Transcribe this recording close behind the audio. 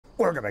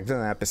Welcome back to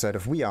another episode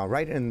of We Are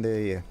right in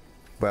the,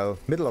 well,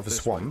 middle of a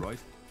swamp. Right?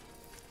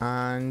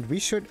 And we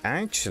should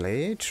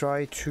actually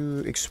try to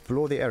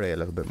explore the area a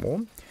little bit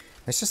more.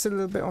 It's just a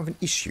little bit of an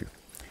issue.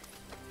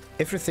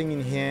 Everything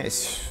in here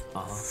is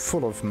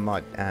full of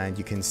mud and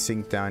you can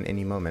sink down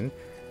any moment.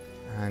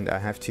 And I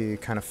have to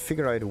kind of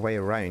figure out a way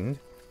around,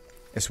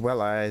 as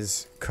well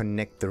as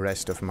connect the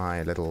rest of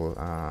my little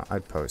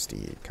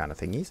outposty kind of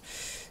thingies.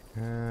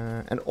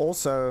 And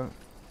also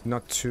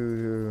not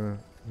to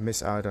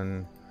miss out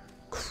on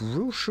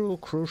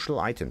crucial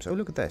items. Oh,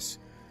 look at this.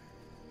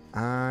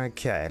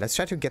 Okay, let's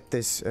try to get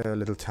this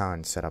little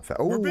town set up.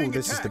 Oh,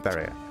 this is the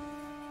barrier.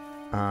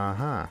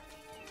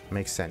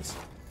 Makes sense.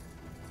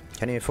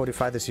 Can you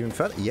fortify this even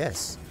further?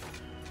 Yes.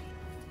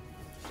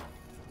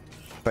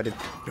 But it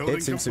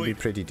seems to be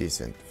pretty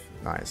decent.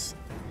 Nice.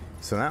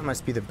 So that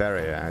must be the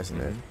barrier,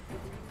 isn't it?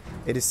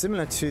 It is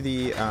similar to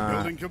the,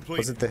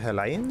 was it the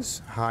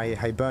Hellions?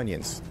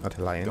 Hibernians. Not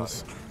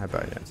Hellions.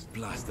 Hibernians.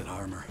 Blasted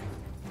armor.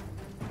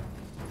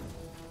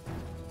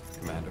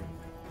 Commander.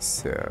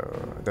 So,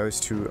 those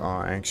two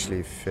are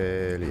actually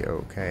fairly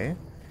okay.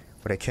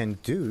 What I can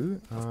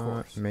do,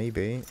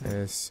 maybe,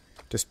 is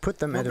just put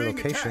them at a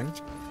location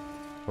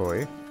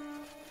where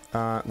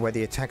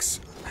the attacks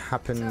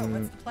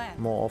happen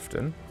more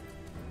often.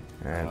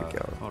 There we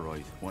go.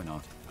 Alright, why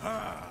not?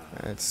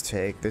 Let's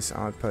take this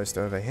outpost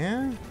over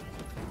here.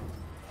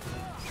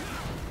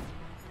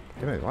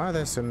 Damn it, why are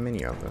there so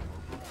many of them?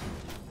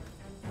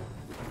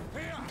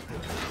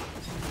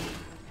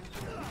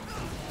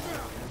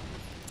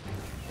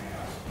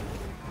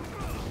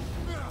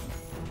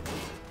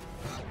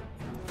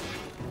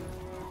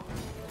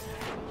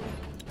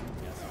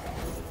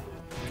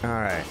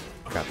 Alright,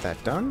 got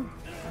that done.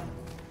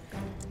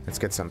 Let's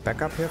get some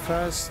backup here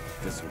first.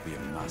 This will be a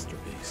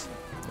masterpiece.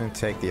 And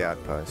take the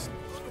outpost.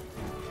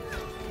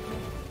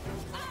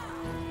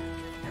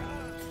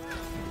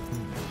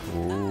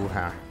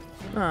 Ooh-ha.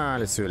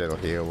 Let's do a little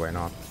heal, why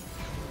not?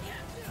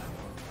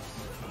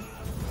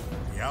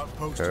 The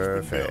outpost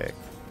has been built.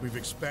 We've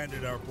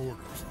expanded our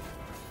borders.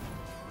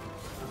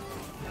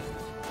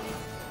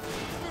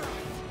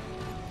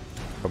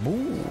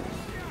 Kaboom!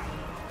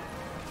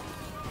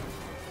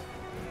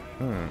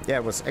 Yeah,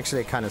 it was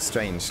actually kind of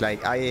strange.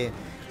 Like, I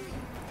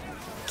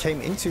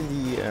came into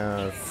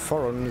the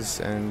forums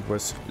and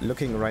was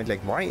looking around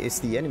like, why is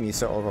the enemy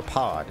so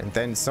overpowered? And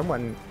then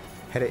someone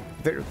had a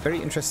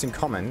very interesting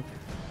comment,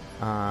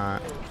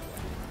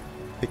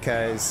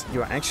 because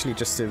you're actually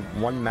just a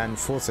one-man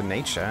force of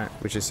nature,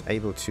 which is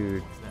able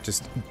to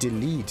just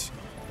delete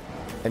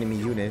enemy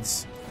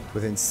units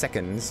within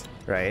seconds,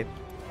 right?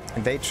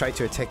 And they try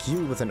to attack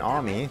you with an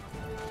army,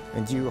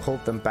 and you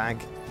hold them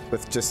back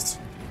with just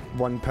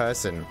one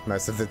person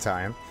most of the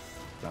time.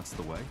 That's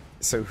the way.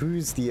 So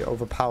who's the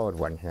overpowered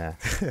one here?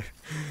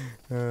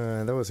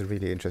 That was a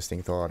really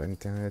interesting thought, and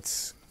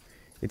it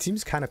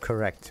seems kind of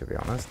correct, to be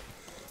honest.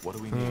 What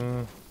do we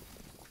need?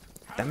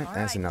 Damn it,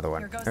 there's another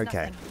one.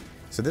 Okay,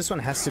 so this one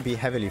has to be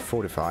heavily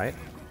fortified.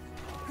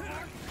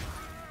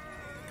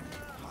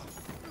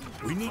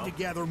 We need to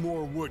gather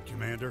more wood,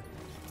 Commander.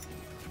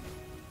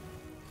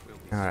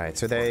 Alright,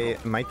 so they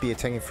might be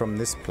attacking from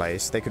this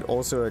place. They could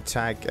also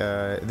attack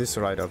this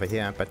right over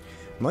here, but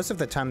most of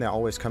the time they're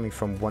always coming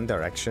from one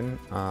direction.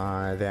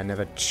 They're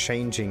never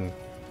changing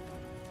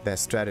their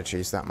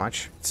strategies that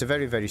much. It's a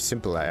very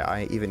simple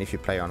AI, even if you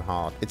play on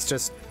hard. It's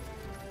just,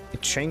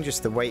 it changes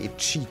the way it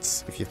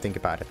cheats, if you think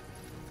about it.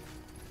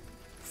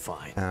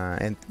 Fine.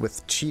 And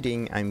with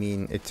cheating, I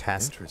mean it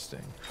has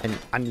an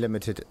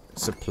unlimited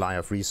supply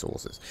of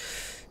resources.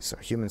 So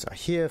humans are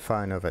here,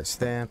 Fire Nova is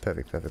there,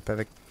 perfect.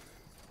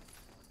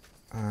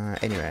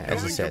 Anyway,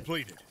 as I said,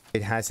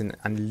 it has an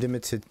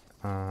unlimited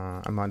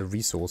amount of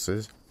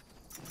resources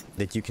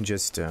that you can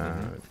just,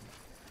 yeah,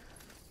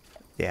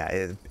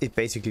 it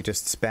basically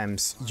just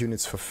spams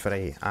units for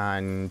free,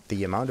 and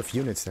the amount of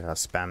units that are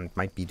spammed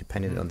might be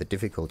dependent on the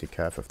difficulty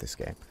curve of this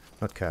game.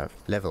 Not curve,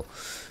 level.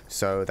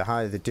 So the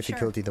higher the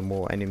difficulty, the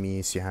more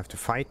enemies you have to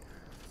fight,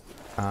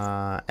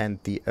 and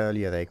the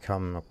earlier they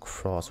come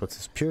across. What's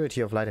this? Purity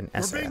of Light and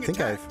Essay. I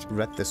think I've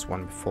read this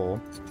one before.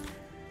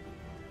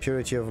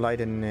 Purity of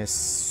Light and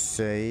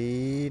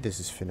Essay. This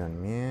is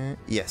Finamir.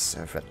 Yes,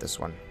 I've read this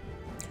one.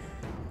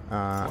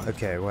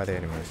 Okay, where are the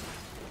enemies?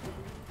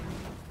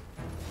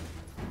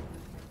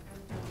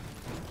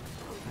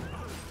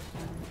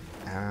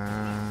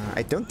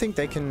 I don't think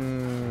they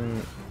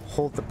can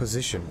hold the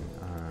position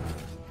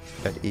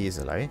that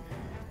easily.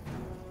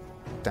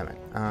 Damn it.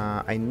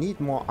 I need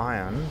more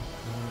iron.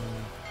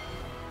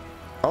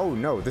 Oh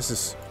no, this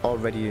is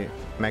already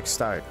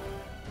maxed out.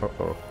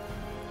 Uh-oh.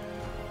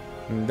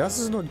 This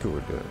is not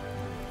good.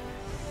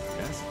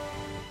 Yes,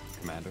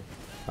 Commander.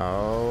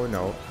 Oh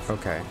no.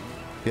 Okay.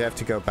 We have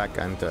to go back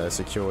and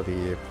secure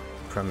the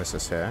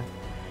premises here.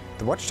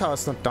 The watchtower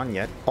is not done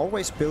yet.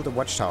 Always build a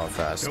watchtower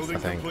first, I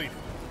think. Complete.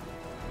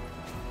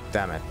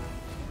 Damn it.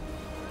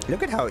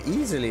 Look at how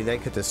easily they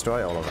could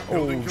destroy all of it.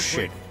 Oh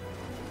shit.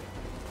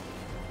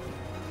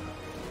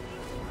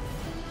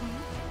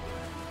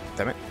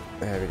 Damn it.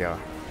 There we go.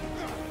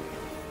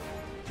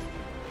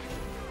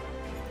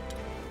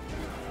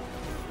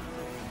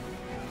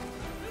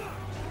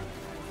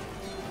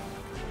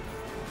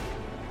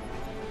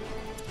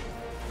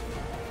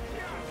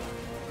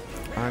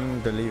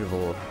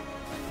 Unbelievable.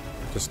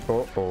 Just,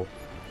 oh.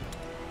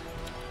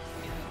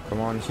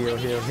 Come on, heal,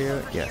 heal,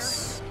 heal.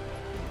 Yes.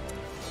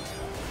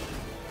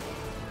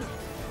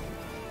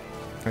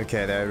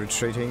 Okay, they're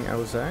retreating, I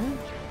would say.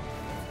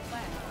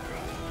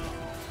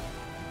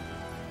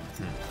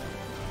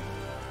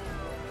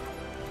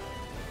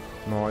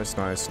 Nice,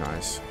 nice,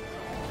 nice.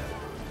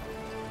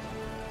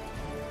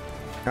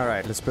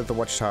 Alright, let's build the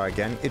watchtower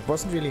again. It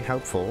wasn't really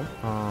helpful.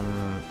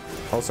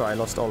 Also, I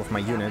lost all of my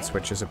units,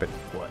 which is a bit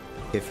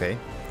iffy.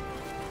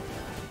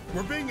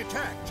 We're being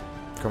attacked.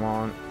 Come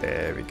on,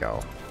 there we go.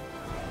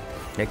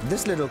 Like,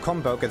 this little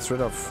combo gets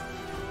rid of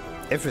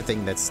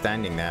everything that's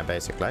standing there,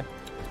 basically.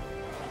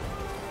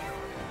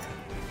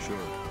 Sure.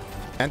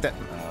 And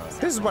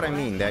this is what I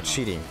mean, they're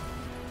cheating.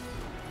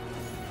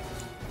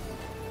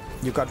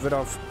 You got rid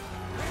of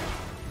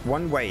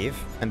one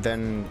wave, and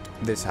then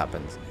this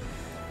happens.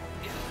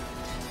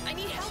 I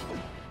need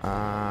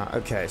help.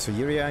 Okay, so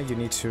Yuria, you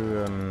need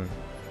to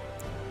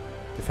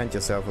defend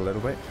yourself a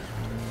little bit.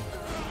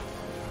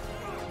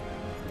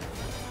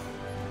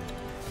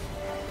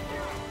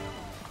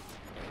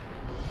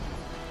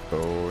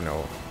 Oh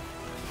no.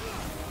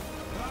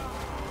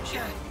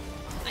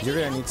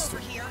 Yuria needs to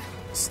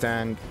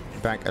stand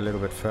back a little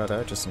bit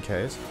further, just in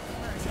case.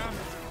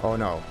 Oh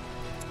no.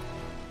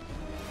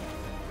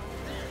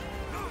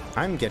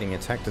 I'm getting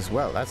attacked as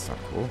well, that's not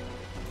cool.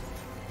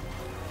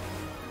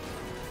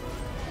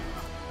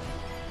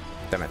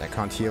 Damn it, I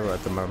can't heal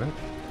at the moment.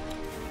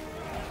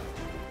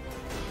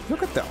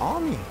 Look at the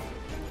army!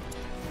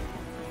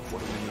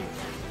 What do we need?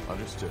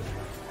 Understood.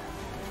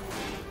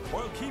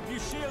 I'll keep you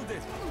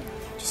shielded.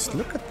 Just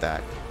look at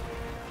that.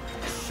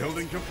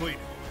 Building complete.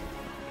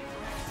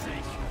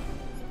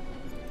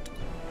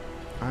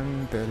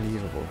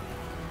 Unbelievable.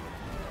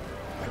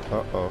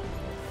 Uh-oh.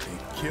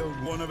 They killed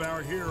one of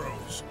our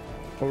heroes.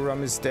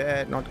 Uram is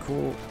dead, not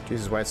cool.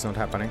 Jesus, why it's not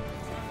happening?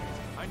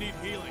 I need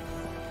healing.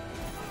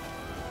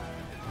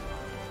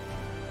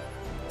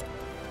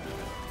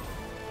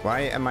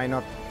 Why am I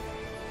not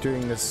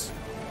doing this?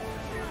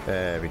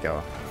 There we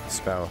go.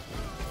 Spell.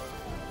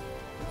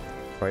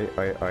 Oi,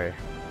 oi, oi.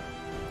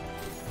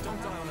 Don't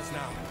die on us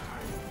now.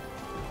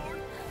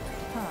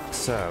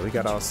 So, we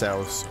got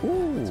ourselves...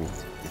 Ooh!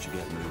 We should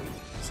get moving.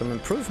 Some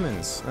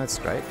improvements. That's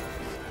great.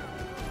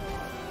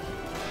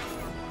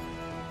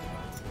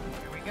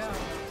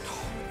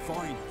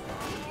 Fine.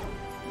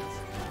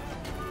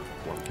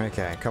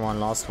 Okay, come on,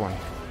 last one.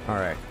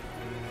 Alright.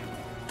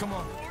 Come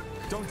on.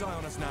 Don't die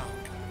on us now.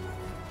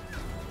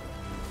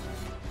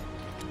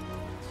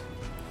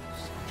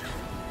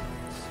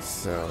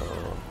 So...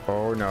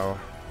 Oh no.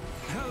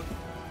 Help,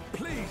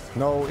 please.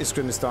 No,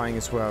 Iskrim is dying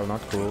as well.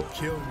 Not cool.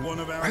 Killed one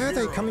of our Why are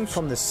they heroes. coming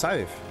from the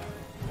south?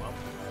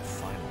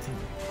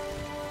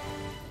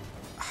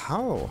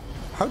 How?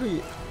 How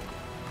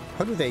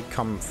do they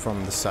come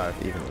from the south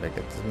even? Like,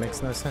 it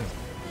makes no sense.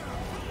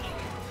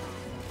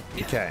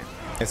 Okay,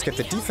 let's get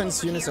the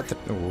defense units at the...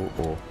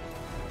 Oh.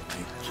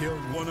 They killed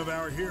one of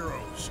our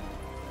heroes.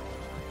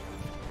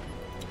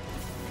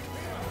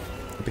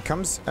 It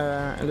becomes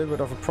a little bit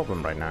of a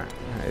problem right now.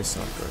 It's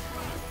not good.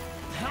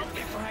 Help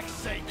me for heck's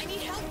sake. I need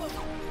help.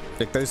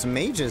 Like, those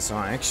mages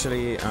are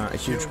actually a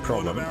huge Killed one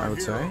problem, of our I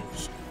would say.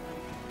 heroes.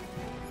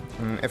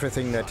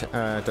 Everything that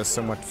does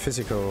somewhat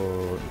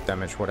physical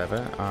damage,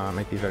 whatever,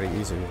 might be very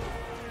easy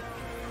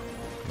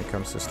when it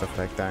comes to stuff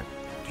like that.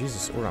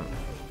 Jesus, Uram.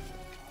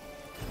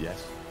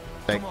 Yes.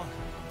 Like, Come on.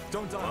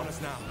 Don't die on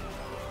us now.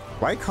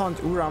 why can't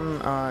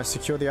Uram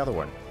secure the other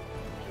one?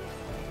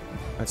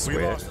 That's We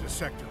weird. lost the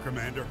sector,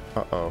 Commander.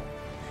 Uh-oh.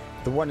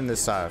 The one in the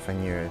south, I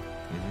knew it.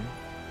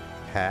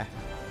 Huh?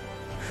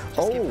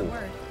 Just give the Oh!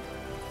 word.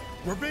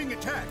 We're being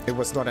attacked. It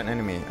was not an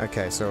enemy.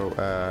 Okay, so,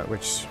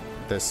 which...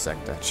 This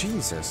sector.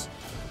 Jesus.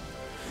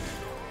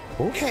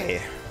 Okay.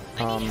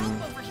 I need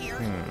help over here.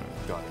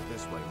 Got it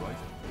this way, right?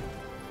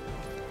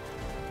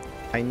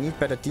 I need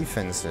better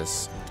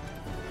defenses.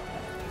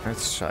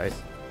 That's shite.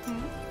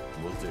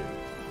 Will do.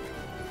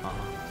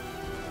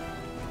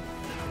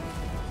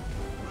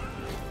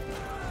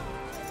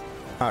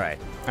 Alright.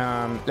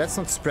 Let's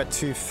not spread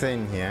too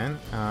thin here.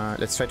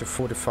 Let's try to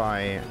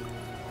fortify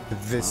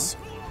this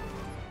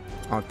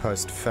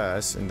outpost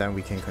first, and then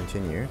we can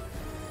continue.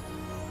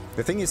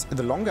 The thing is,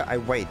 the longer I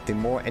wait, the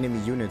more enemy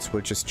units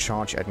will just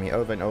charge at me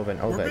over and over and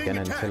over again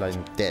until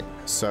I'm dead.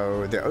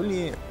 So the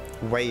only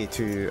way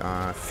to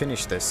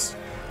finish this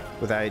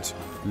without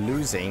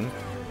losing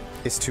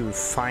is to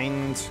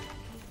find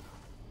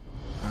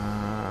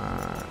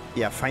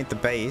the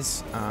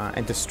base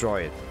and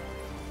destroy it.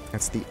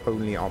 That's the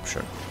only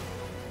option.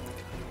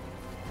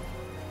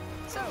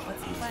 So, what's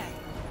the plan?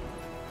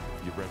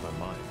 You read my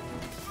mind.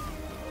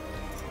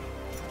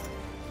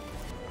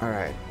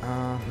 Alright,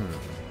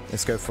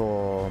 let's go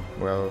for,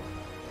 well,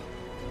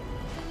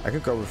 I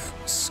could go with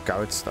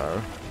scouts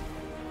though.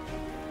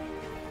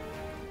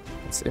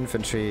 It's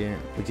infantry,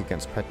 weak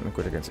against pet,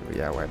 good against,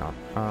 yeah, why not?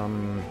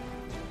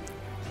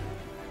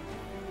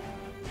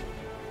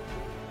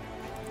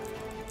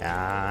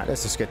 Yeah,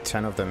 let's just get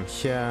 10 of them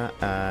here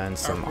and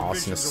some Our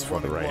provisions arsonists are for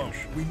the running low.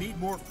 range. We need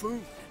more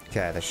food.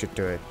 Okay, that should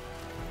do it.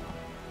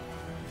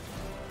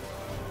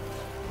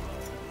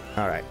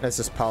 Alright, let's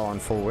just power on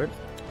forward.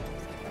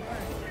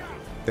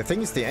 The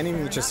thing is, the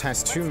enemy just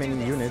has too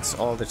many units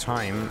all the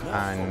time,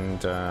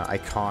 and I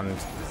can't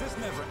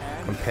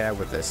compare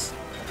with this.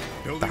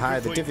 The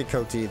higher the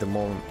difficulty, the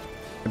more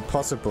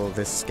impossible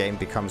this game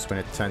becomes when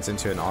it turns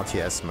into an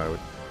RTS mode.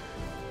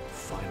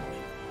 Finally.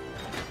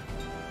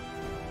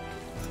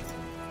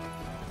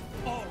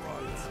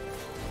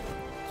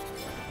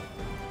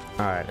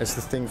 Alright, is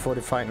the thing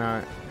fortified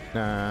now?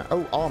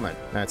 Oh, armored.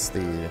 That's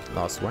the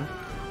last one.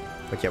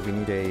 But yeah, we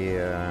need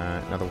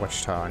another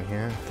watchtower in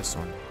here. This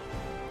one.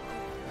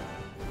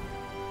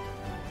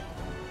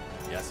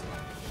 Yes.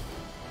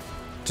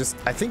 Just,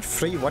 I think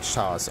 3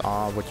 watchtowers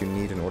are what you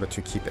need in order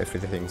to keep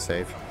everything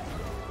safe.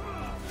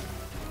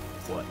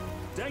 What?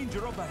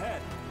 Danger up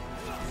ahead.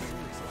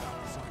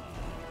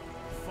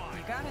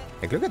 You got it.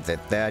 Like, look at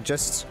that. They're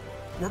just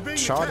We're being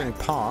charting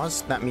attacked.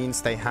 past. That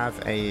means they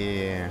have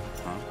a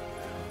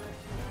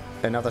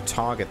another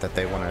target that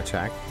they want to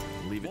attack.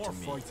 Leave it More to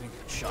me, fighting.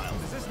 child.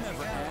 Does this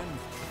never end?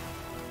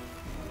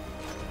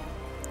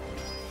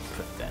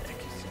 Pathetic.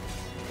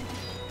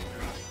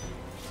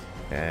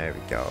 There we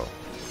go.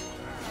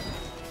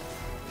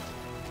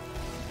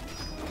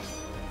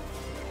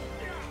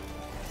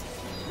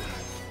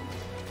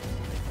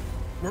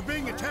 We're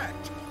being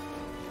attacked.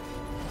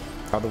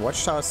 Are the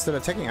watchtowers still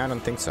attacking? I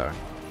don't think so. I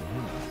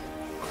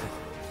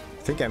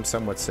think I'm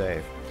somewhat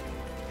safe.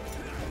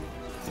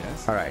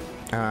 Yes. Alright.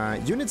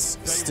 Units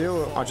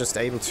still are just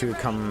able to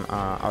come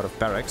out of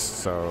barracks,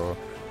 so...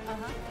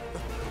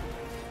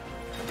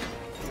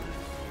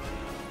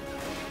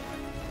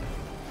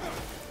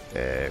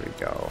 There we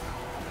go.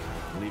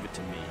 Leave it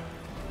to me.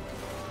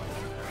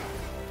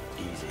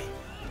 Easy.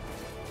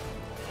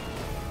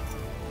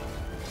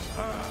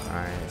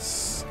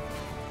 Nice.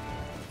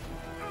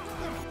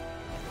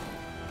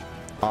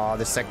 Oh,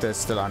 this sector is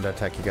still under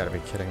attack. You gotta be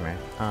kidding me.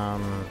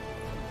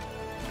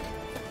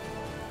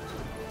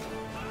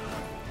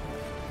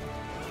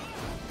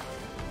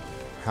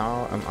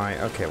 How am I?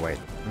 Okay, wait.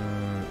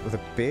 With a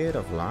bit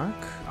of luck,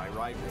 I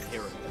ride with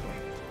hero.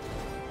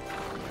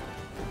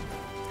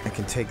 I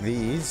can take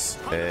these.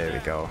 There we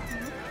go.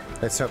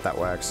 Let's hope that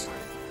works.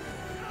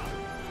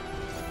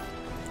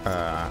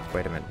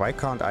 Wait a minute. Why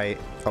can't I?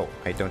 Oh,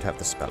 I don't have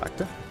the spell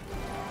active.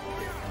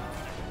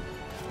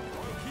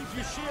 Keep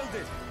you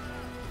shielded.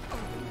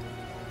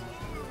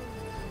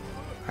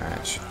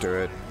 That should do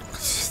it.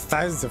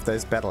 Thousands of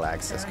those battle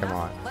axes. Come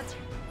on. Let's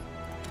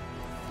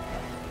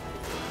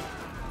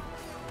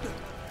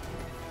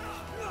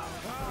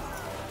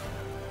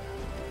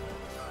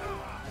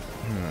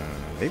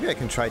Maybe I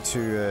can try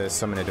to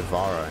summon a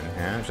Devourer in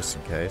here, just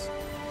in case.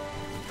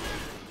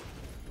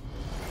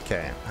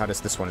 Okay, how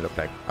does this one look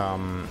like?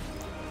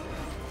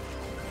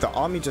 The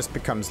army just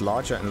becomes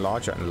larger and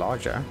larger and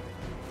larger.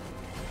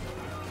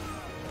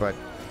 But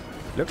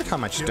look at how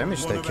much Killed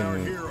damage one they of our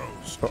can...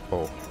 heroes.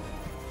 Uh-oh.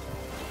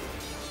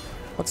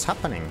 What's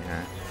happening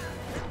here?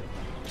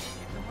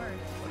 the word.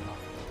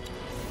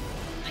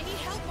 I need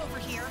help over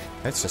here.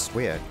 That's just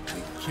weird.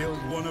 Killed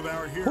one of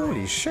our heroes.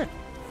 Holy shit.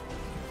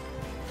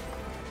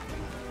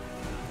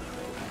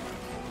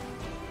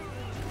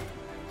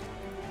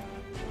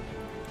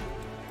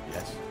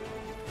 Yes.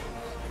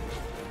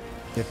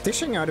 You're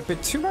dishing out a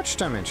bit too much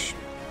damage.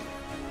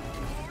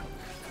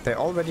 They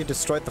already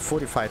destroyed the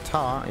fortified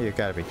tower. You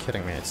gotta be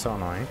kidding me. It's so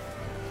annoying.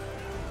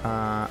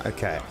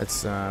 Okay,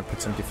 let's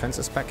put some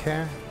defenses back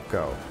here.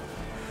 Go.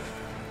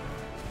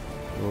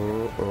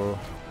 Oh.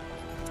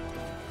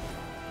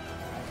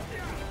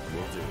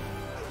 Will do.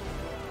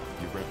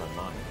 You read my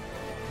mind.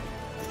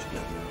 What you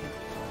got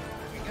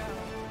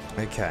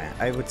moving? Okay,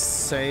 I would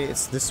say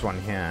it's this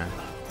one here.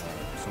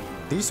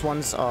 These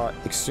ones are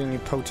extremely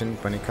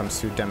potent when it comes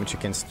to damage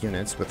against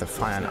units with the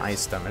fire and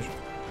ice damage.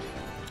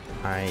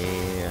 I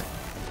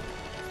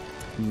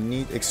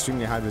need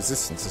extremely high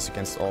resistances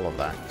against all of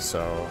that,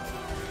 so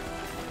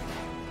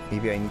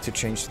maybe I need to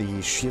change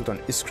the shield on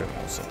Iskrim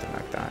or something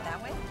like that.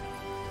 That way?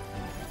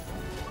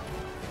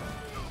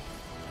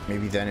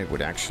 Maybe then it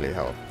would actually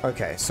help.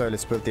 Okay, so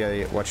let's build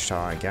the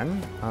watchtower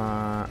again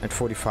and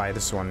fortify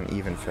this one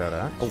even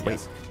further. Oh wait,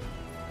 Yes.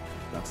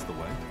 That's the way.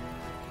 Alright,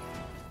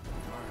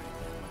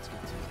 let's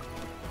get to it.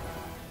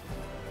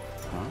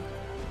 Huh?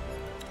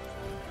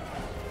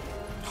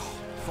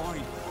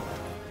 Fine.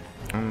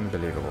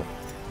 unbelievable.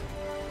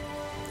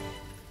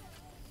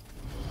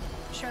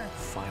 Sure.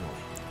 Finally.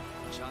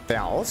 They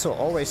are also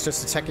always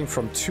just attacking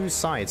from 2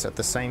 sides at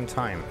the same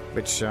time,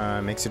 which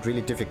makes it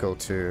really difficult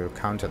to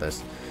counter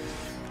this.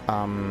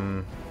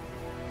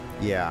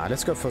 Yeah,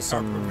 let's go for Our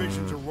some...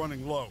 provisions are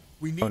running low.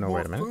 We need Oh no, more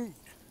wait a minute. food.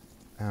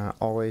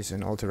 Always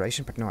an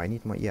alteration, but no, I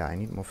need more. Yeah, I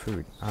need more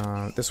food.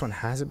 This one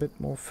has a bit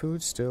more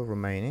food still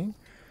remaining.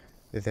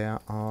 There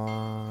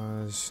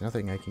is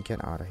nothing I can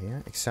get out of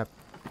here except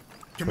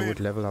I would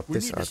level up we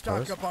this need to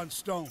stock outpost. up on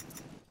stone.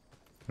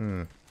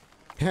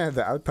 Yeah,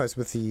 the outpost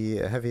with the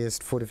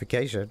heaviest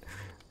fortification,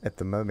 at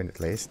the moment at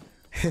least,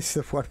 is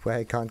the one where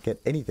I can't get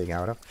anything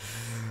out of.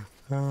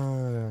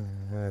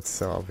 That's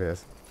so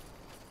obvious.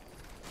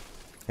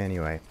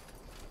 Anyway.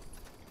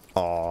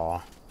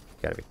 Oh,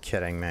 gotta be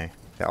kidding me.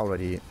 They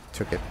already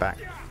took it back.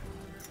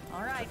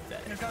 All right,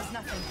 here goes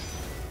nothing.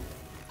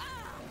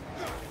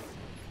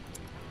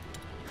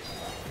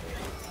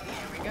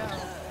 Here we go.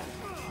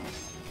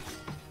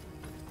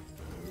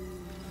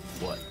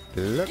 What?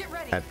 Look Get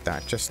ready. at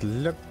that. Just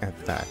look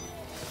at that.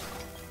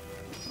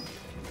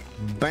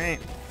 Bam!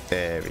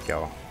 There we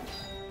go.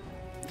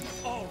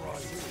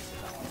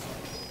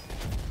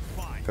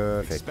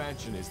 Perfect.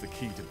 Expansion is the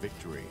key to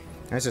victory.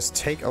 Let's just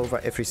take over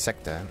every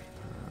sector.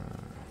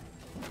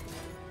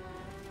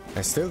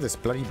 There's still this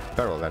bloody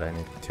barrel that I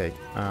need to take.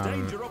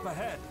 Danger up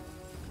ahead.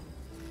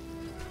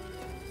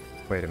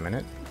 Wait a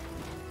minute.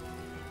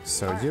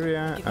 So,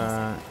 Yuria,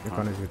 you're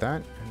gonna do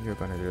that. You're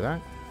gonna do that.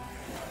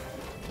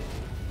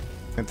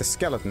 And the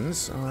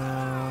skeletons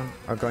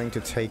are going to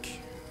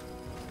take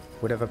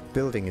whatever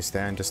building is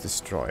there and just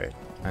destroy it.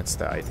 That's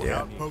the The idea.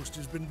 outpost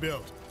has been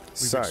built. We've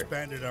So,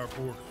 expanded our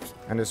borders.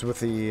 and as with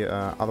the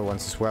other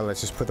ones as well,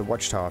 let's just put the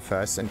watchtower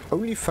first and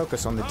only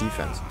focus on the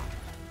defense.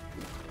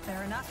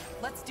 Fair enough.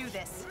 Let's do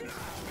this.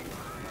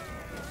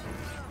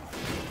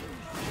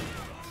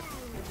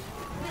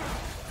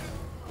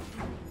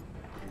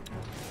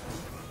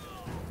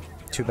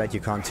 Too bad you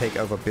can't take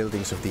over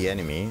buildings of the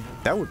enemy.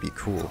 That would be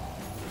cool.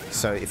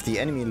 So if the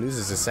enemy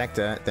loses a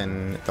sector,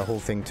 then the whole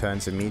thing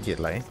turns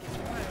immediately.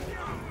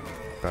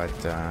 But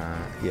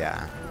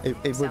yeah,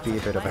 it would be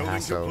a bit of a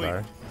hassle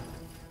though.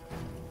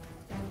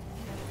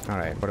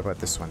 Alright, what about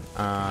this one?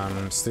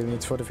 Still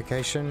needs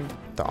fortification.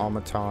 The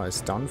armor tower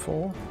is done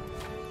for.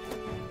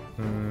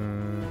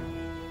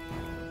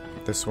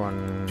 This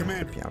one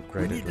Commander, could be we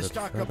upgraded need a to little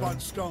stock further. up on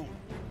stone.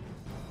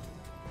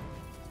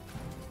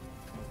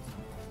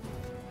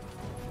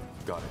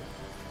 Got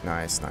it.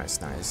 Nice, nice,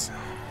 nice.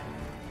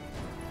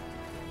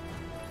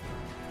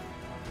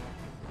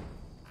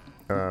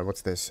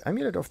 What's this?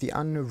 Amulet of the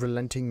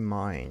Unrelenting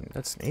Mind.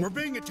 That's neat. We're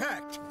being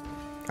attacked.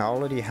 I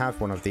already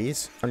have one of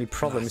these. Only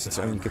problem is it's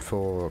only good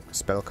for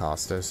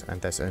spellcasters, and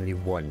there's only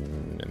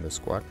one in the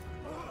squad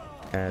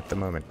at the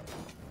moment.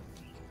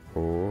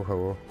 Oh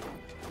ho.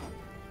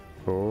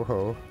 Oh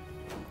ho.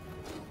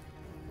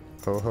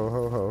 Ho ho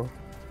ho ho.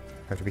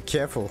 Have to be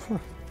careful.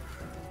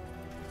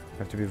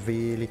 Have to be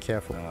really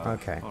careful.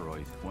 Okay.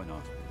 Alright, why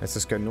not? Let's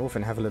just go north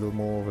and have a little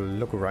more of a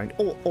look around.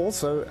 Oh,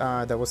 also,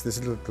 there was this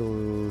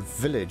little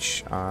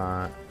village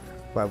where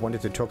I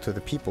wanted to talk to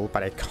the people,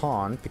 but I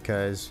can't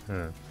because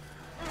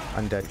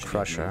Undead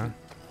Crusher.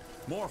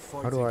 More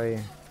How do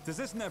I... Does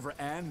this never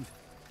end?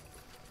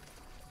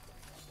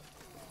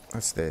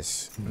 What's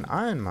this? An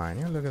iron mine.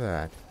 Yeah, look at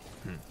that.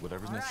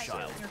 Whatever's All next.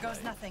 right, here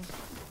goes nothing.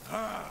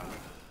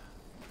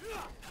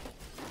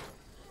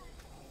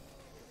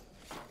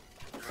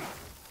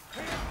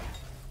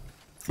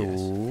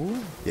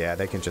 Ooh. Yeah,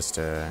 they can just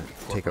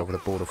take over the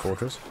border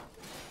fortress.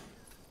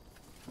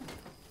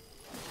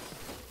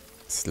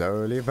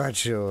 Slowly but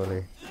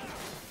surely.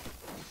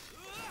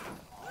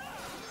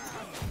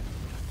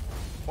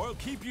 I'll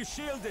keep you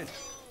shielded.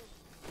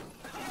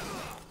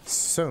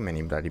 So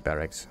many bloody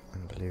barracks.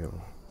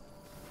 Unbelievable.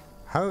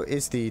 How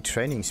is the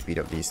training speed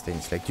of these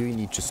things? Like, do you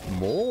need just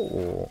more,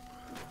 or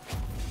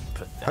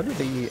how do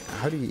you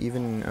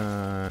even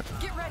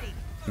Get ready.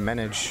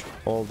 manage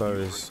all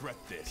those Regret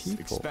this.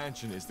 people?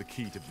 Expansion is the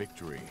key to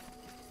victory.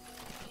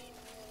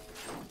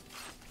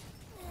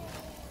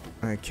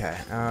 Okay,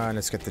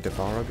 let's get the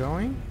Devourer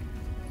going.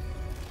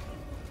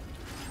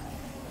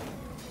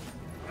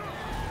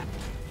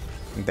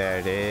 There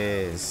it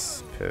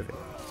is. Perfect.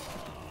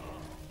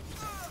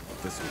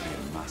 This will be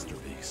a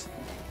masterpiece.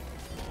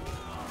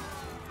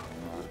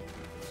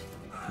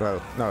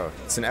 Well, no,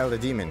 it's an Elder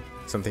Demon.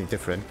 Something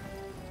different.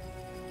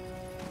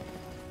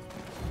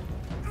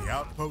 The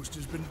outpost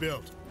has been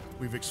built.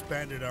 We've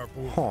expanded our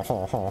borders. Ho,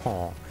 ho, ho,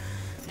 ho.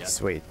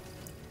 Sweet.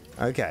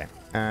 Okay,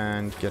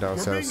 and get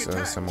ourselves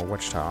attacked. some more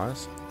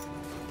watchtowers.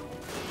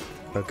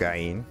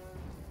 Again.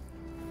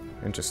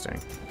 Interesting.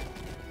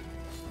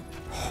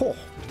 Ho!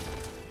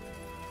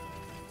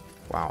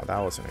 Wow, that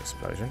was an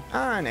explosion.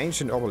 Ah, an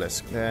ancient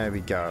obelisk. There we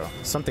go.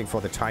 Something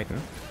for the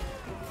Titan.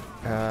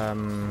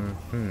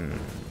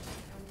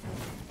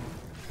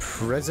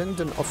 Present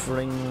and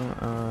offering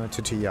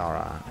to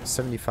Tiara.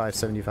 75,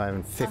 75,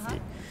 and 50.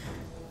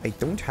 I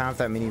don't have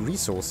that many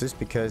resources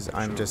because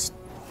I'm just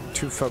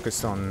too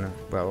focused on,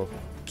 well,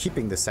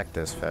 keeping the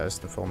sectors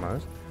first and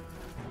foremost.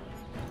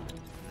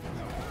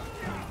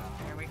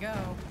 Here we go.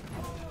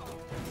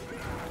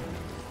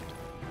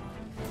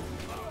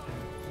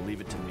 Leave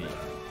it to me.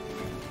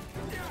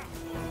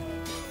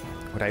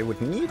 What I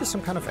would need is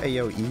some kind of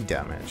AoE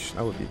damage.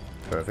 That would be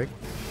perfect.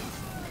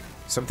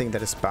 Something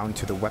that is bound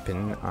to the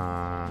weapon.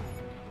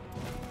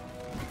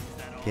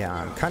 Yeah,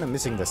 I'm kind of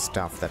missing the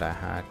stuff that I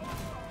had.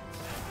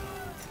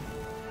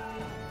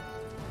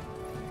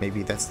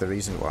 Maybe that's the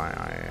reason why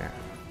I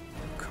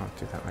can't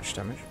do that much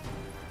damage.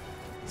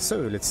 So,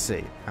 let's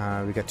see.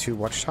 We got two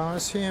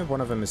watchtowers here.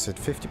 One of them is at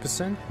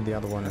 50%. And the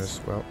other one is,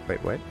 well,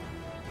 wait.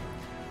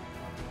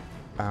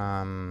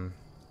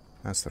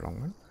 That's the wrong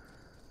one.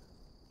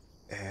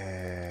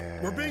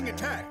 We're being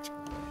attacked.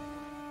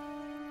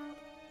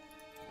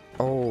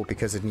 wall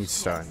because it needs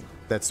stone.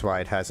 That's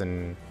why it has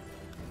an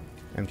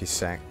empty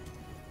sack.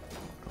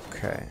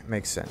 Okay,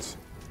 makes sense.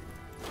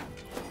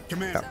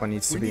 Commander, That one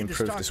needs to we be need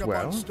improved stock as up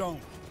well. on stone.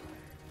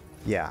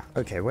 Yeah,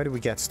 okay, where do we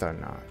get stone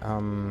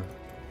now?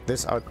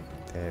 This out...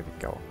 There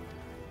we go.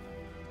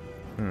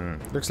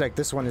 Looks like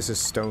this one is a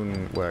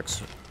stone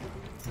works.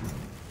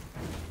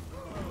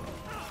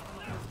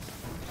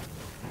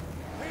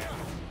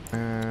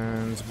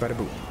 And bada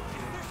boom.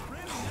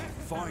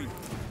 Fine.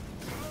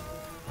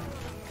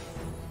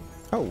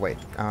 Oh, wait.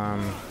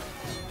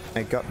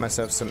 I got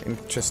myself some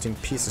interesting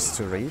pieces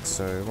to read,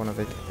 so one of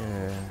it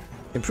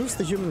improves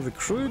the human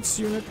recruits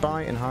unit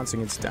by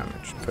enhancing its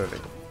damage.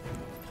 Perfect.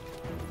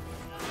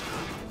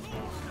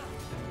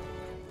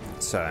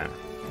 So,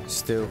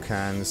 still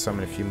can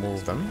summon a few more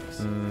of them.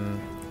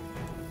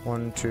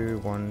 1, 2,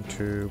 1,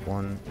 2,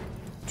 1,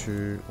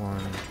 2, 1,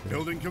 2.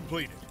 Building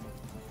completed.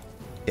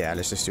 Yeah,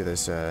 let's just do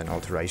this an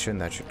alteration.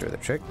 That should do the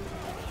trick.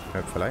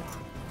 Hopefully.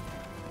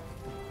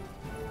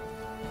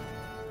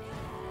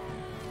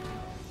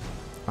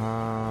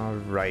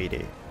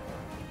 Alrighty.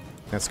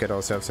 Let's get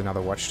ourselves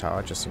another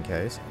watchtower just in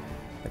case.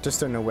 I just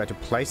don't know where to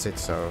place it,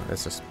 so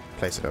let's just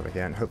place it over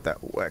here and hope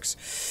that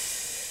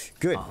works.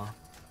 Good.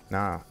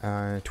 Now,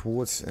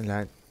 towards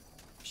that.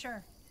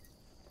 Sure.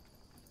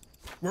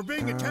 We're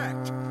being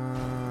attacked.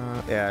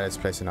 Yeah, let's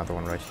place another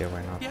one right here.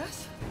 Why not?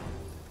 Yes?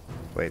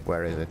 Wait,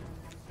 where is it?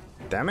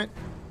 Damn it!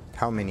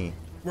 How many?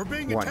 We're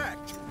being One.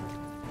 attacked.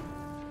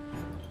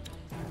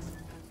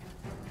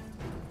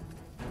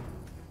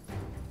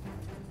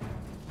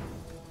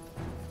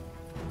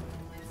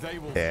 They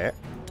will. There.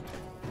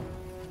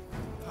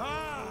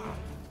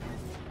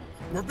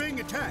 We're being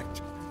attacked.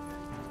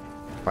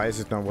 Why is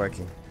it not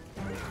working?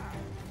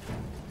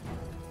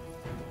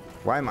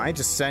 Why am I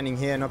just standing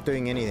here not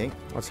doing anything?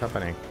 What's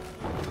happening?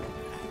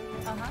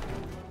 Uh-huh.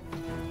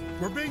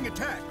 We're being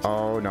attacked.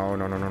 Oh no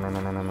no no no no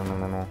no no no no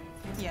no no!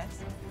 Yes.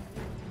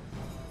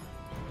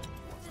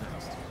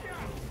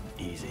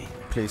 Easy.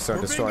 Please don't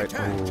We're destroy being it.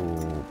 attacked.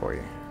 Oh boy.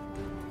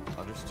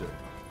 Understood.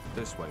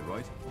 This way,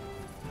 right?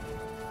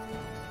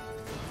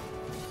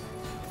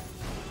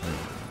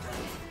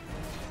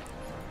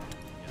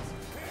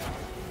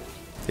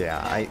 Yeah,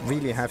 I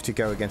really have to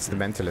go against the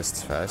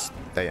mentalists first.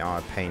 They are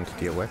a pain to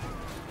deal with.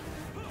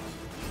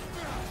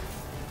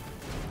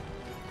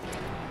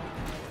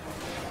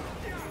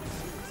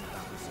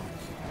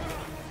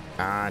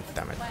 Ah,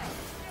 damn it.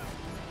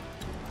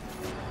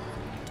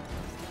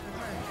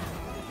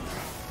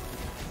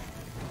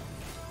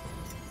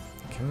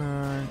 Come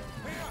on.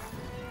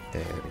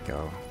 There we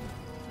go.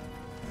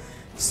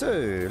 So,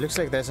 looks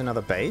like there's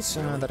another base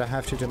that I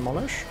have to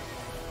demolish.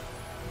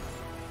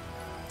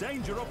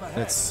 Danger up ahead.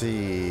 Let's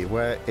see,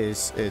 where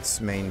is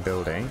its main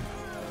building?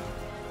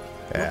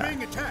 We're Yeah.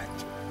 being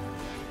attacked.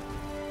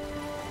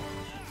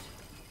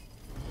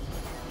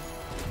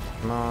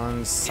 Come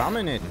on,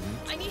 summon it.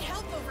 I need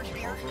help over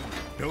here.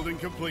 Building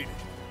completed.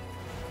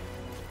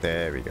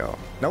 There we go.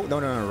 No,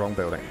 no, no, no, wrong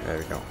building. There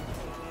we go.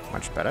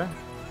 Much better.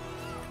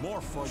 More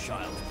fun.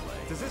 Child play.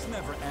 Does this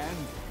never end?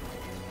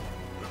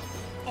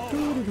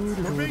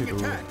 We're being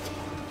attacked.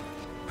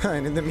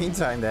 And in the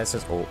meantime, there's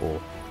this. Oh, oh.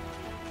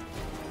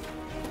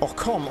 Oh,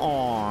 come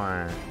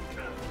on.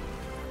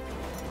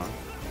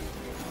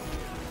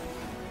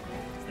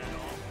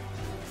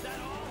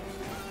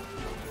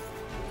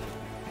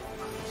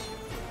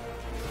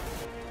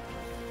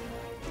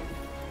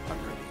 I'm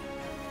ready.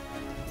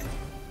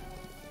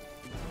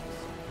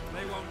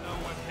 They won't know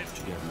what hit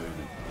you. Get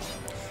moving.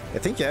 I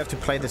think you have to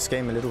play this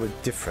game a little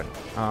bit different.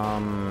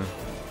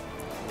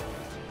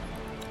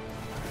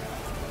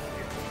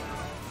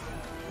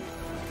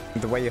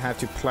 The way you have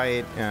to play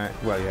it,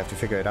 well, you have to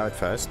figure it out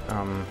first.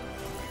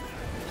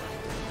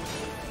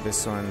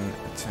 This one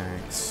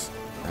attacks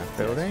that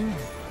building.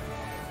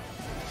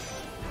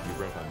 You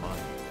read my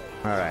mind.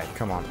 Alright,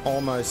 come on.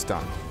 Almost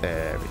done.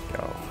 There we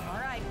go. All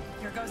right.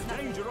 Here goes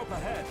nothing. Danger up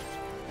ahead.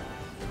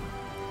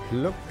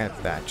 Look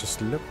at that.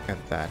 Just look at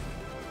that.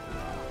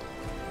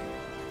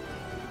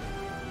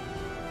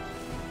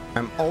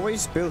 I'm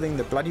always building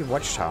the bloody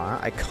watchtower.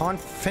 I can't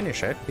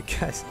finish it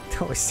because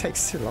it always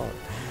takes too long.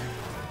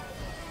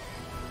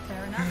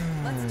 Fair enough.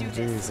 Let's do this.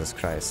 Jesus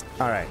Christ.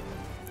 Alright.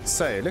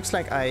 So, it looks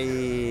like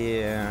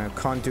I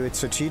can't do it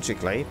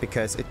strategically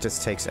because it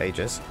just takes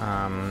ages.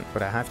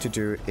 What I have to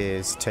do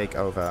is take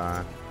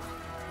over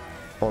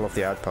all of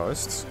the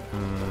outposts.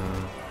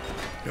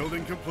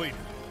 Building completed.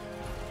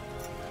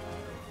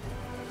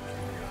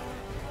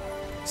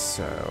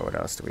 So, what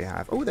else do we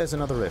have? Oh, there's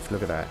another rift.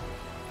 Look at that.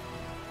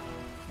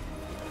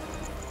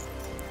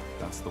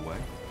 That's the way.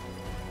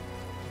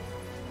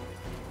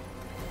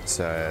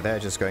 So, they're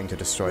just going to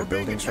destroy We're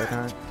being buildings right now.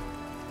 attacked.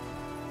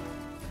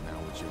 Now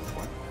would you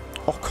what?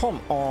 Oh, come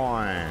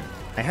on!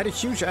 I had a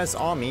huge-ass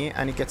army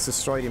and it gets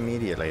destroyed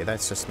immediately.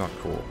 That's just not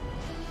cool.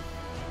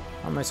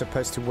 How am I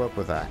supposed to work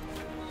with that?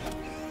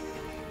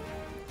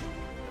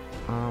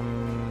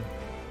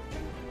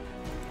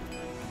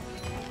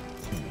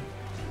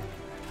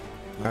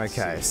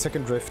 Okay,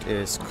 second rift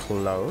is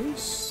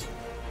close.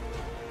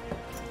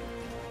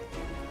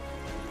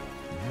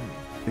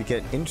 We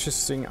get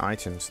interesting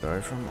items though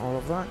from all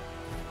of that.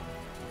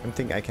 I don't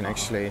think I can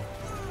actually...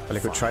 Well, I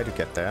could try to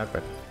get there,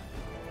 but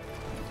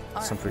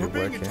it's not really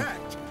working.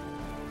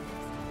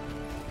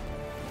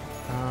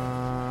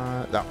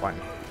 That one.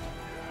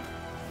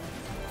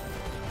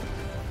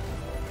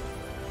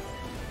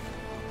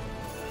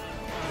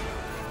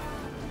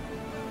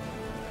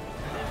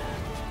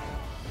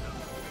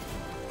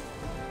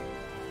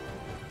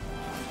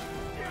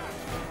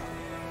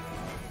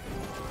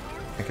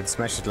 I can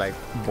smash it like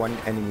one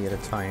enemy at a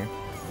time.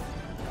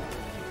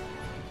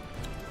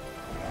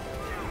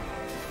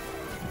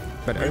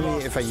 But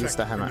only if I use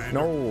the hammer.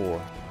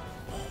 No!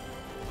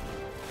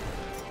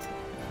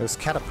 Those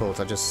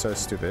catapults are just so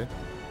stupid.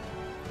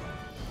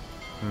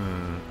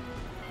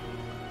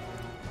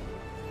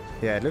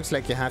 Yeah, it looks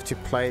like you have to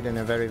play it in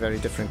a very, very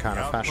different kind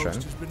of fashion.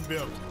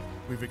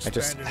 I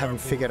just haven't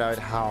figured out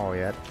how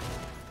yet.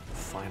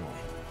 Finally.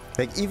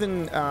 Like,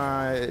 even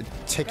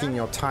taking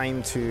your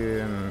time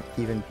to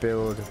even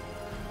build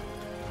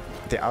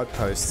the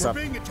outposts up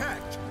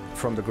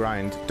from the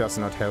ground does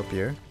not help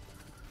you.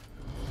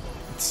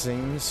 It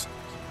seems.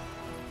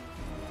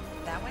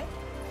 That way?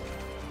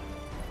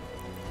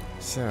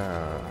 So,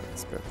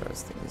 let's put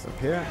those things up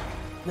here.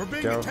 We're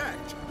being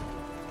attacked.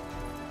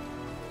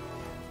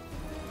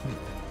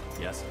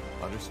 Yes,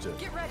 understood.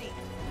 Get ready.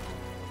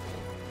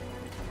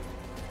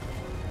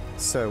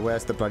 So,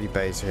 where's the bloody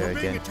base here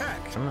again?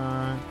 Come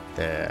on.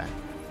 There.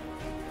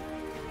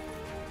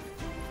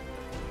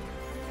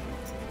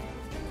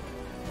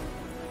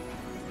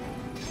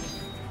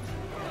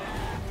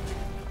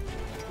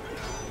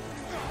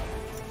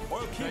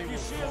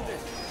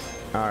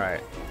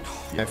 Alright.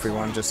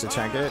 Everyone just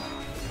attack it.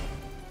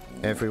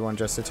 Everyone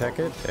just attack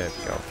it. There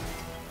we go.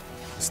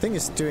 This thing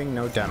is doing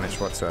no damage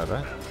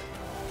whatsoever.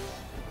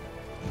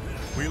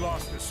 We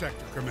lost the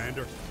sector,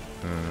 Commander.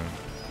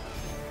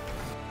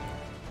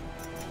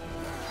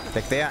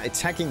 Like, they are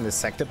attacking the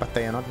sector, but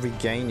they are not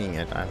regaining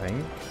it, I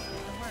think.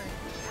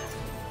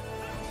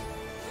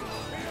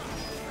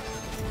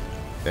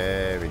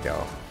 There we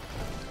go.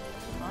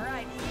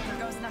 Alright, here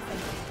goes nothing.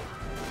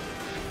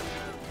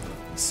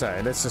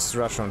 So, let's just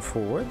rush on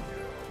forward.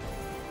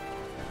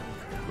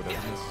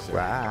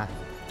 Wow.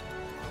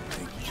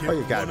 Oh,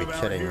 you gotta be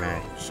kidding me.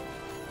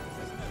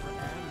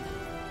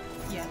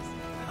 Yes.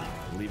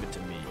 Leave it to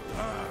me.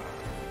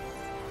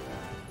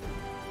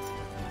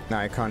 Now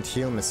I can't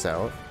heal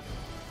myself.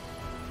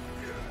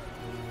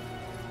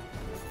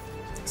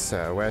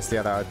 So, where's the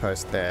other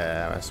outpost?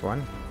 There's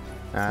one.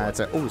 It's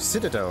a... Oh,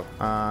 Citadel.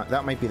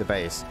 That might be the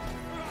base.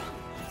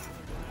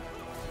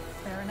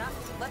 Fair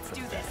enough. Let's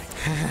do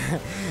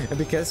this.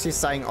 Because she's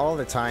dying all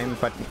the time,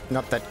 but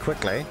not that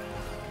quickly.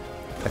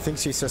 I think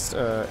she's just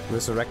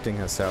resurrecting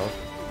herself.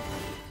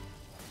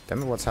 Tell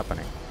me what's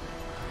happening.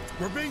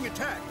 We're being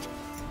attacked.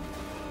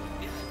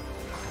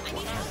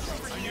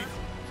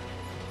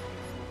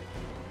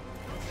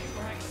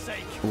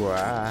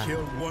 Wow.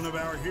 Killed one of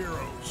our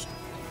heroes.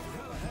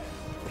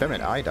 Damn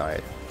it, I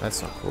died.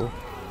 That's not cool.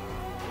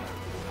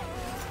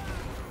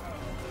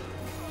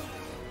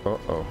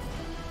 Uh-oh.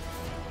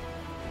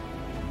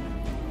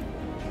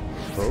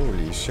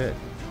 Holy shit.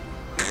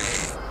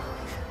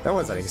 That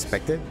was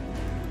unexpected.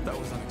 That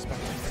was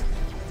unexpected.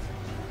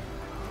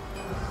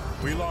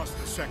 We lost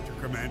the sector,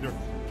 Commander.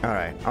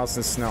 Alright, I'll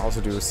now also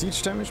do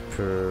siege damage.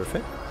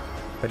 Perfect.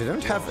 But I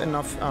don't have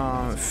enough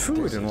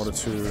food in order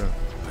to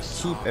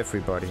keep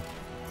everybody.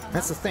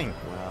 That's the thing.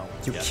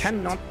 You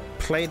cannot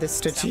play this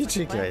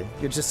strategically.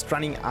 You're just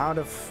running out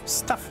of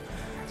stuff.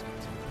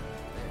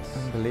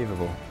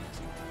 Unbelievable.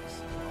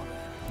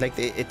 Like,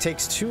 it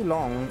takes too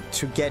long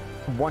to get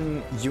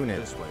one unit.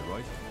 This way,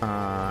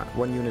 right?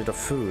 One unit of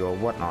food or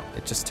whatnot.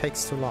 It just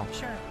takes too long.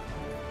 Sure.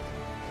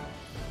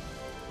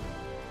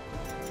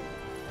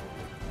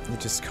 You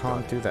just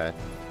can't do that.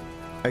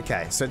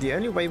 Okay, so the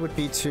only way would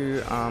be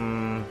to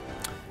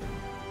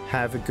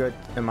have a good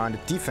amount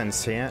of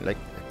defense here. Like,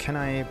 can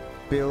I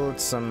build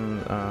some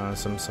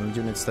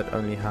units that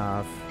only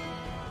have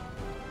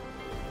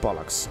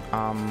bollocks?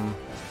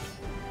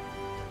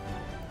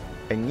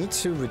 I need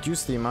to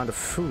reduce the amount of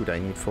food I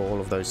need for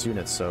all of those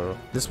units, so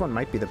this one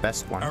might be the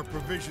best one. Our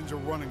provisions are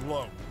running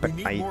low. But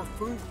we need more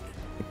food.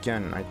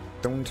 Again, I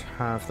don't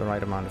have the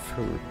right amount of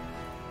food.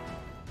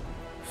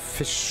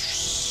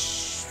 Fish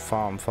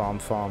farm,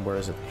 where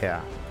is it?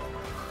 Here.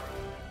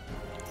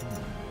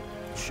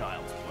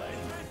 Child's play.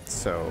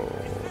 So,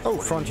 oh,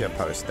 frontier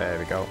post, there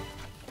we go.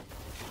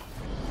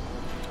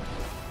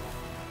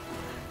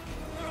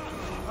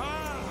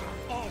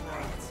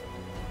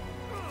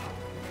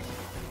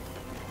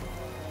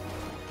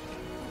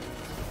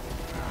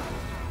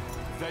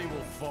 They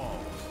will fall.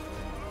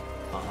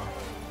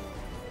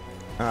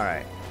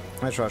 Alright,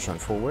 let's rush on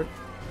forward.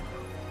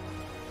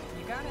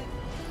 You got it.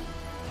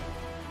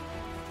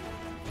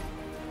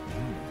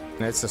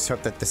 Let's just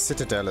hope that the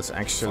Citadel is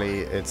actually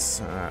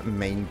its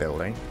main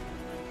building.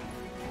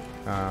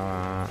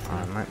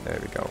 There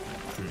we go.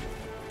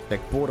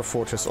 Like, Border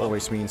Fortress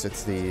always means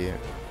it's the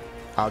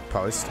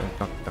outpost and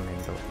not the main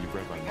building. You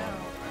read my mind.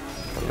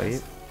 I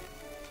believe.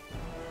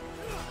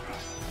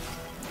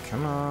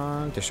 Come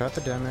on, dish out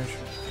the damage.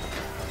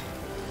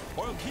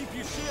 I'll keep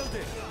you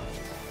shielded.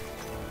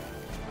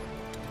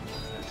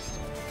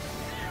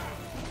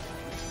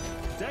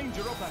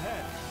 Danger up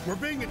ahead. We're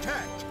being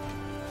attacked.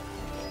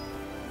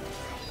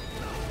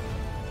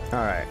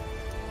 Alright.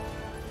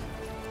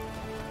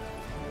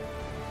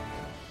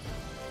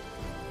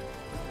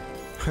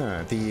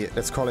 The,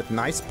 let's call it,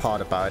 nice part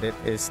about it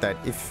is that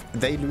if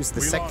they lose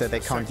the sector, they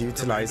can't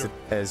utilize it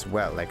as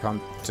well. They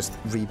can't just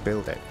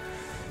rebuild it.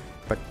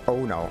 But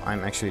oh no,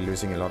 I'm actually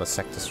losing a lot of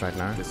sectors right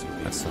now.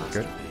 That's not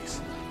good.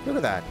 Look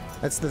at that.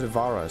 That's the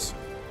Devourers.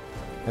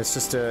 Let's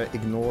just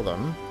ignore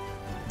them.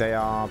 They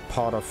are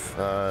part of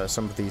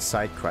some of these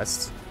side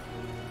quests.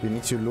 You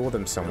need to lure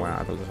them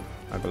somewhere,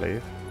 I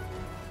believe.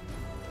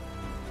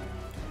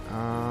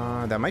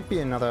 There might be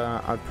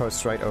another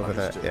outpost right over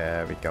there. Yeah,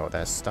 there we go.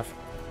 There's stuff.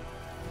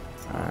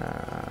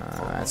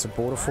 That's a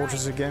border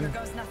fortress again.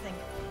 Here goes nothing.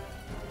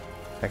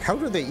 Like, how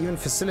do they even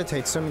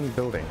facilitate so many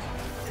buildings?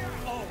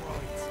 All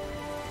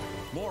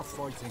right. More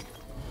fighting.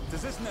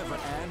 Does this never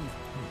end?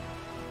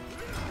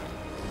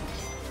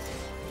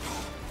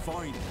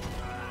 Fine.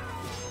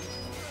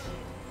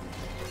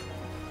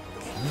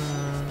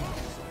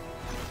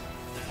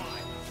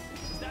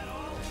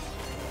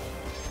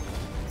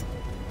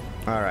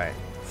 Alright.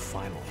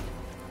 Finally.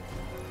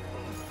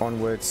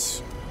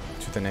 Onwards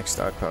to the next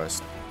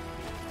outpost.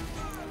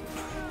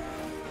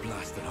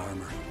 Blasted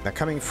armor. They're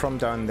coming from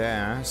down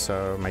there,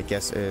 so my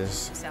guess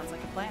is Sounds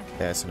like a plan.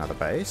 there's another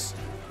base.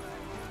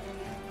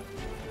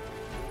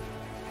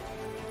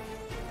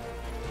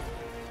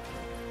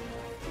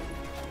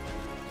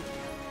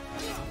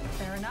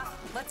 Fair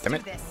enough. Let's Damn do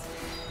it. this.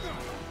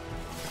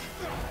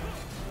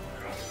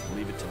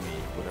 Leave it to me.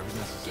 Whatever's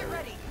necessary. Get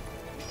ready.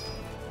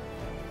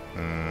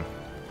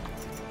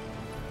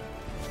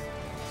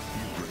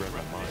 You read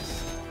my mind.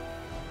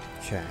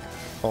 Okay.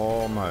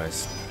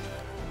 Almost.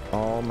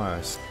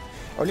 Almost.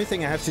 Only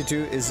thing I have to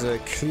do is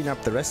clean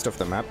up the rest of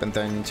the map and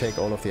then take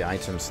all of the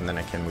items and then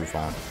I can move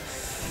on.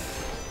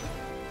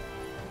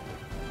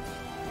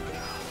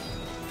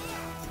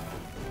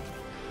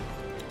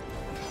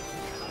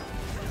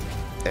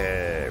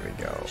 There we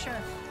go. Sure.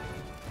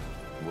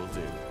 Will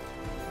do.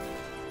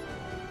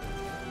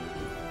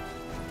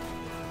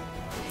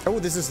 Oh,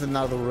 this is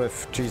another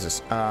rift.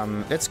 Jesus.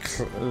 Let's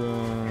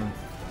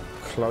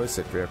close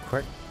it real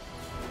quick.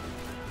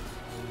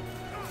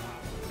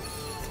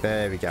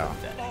 There we go.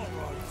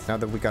 Now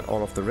that we got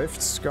all of the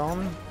rifts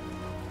gone,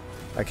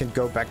 I can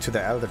go back to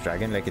the Elder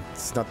Dragon. Like,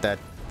 it's not that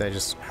they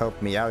just help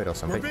me out or We're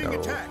something. being No.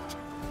 attacked.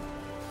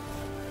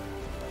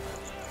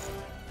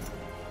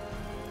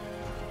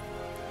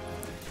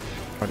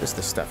 What is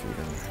this stuff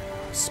even?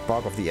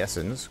 Spark of the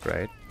Essence.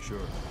 Great. Sure.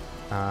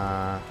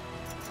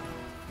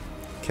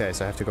 Okay,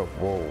 so I have to go...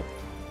 Whoa.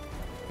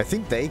 I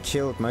think they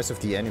killed most of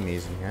the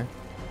enemies in here.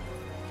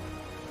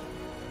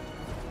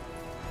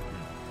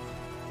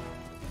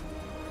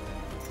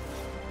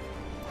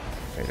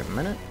 Wait a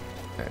minute.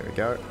 There we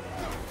go.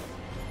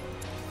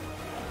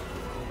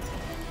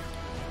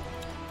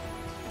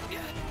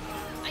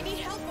 I need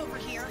help over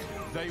here.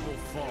 They will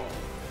fall.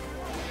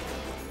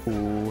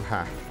 Ooh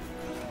ha.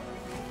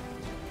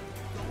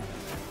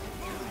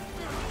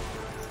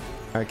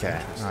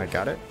 Okay, I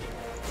got it.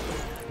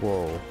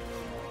 Whoa.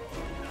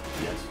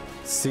 Yes.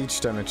 Siege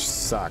damage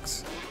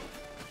sucks.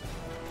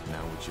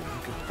 Now would you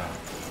look at that?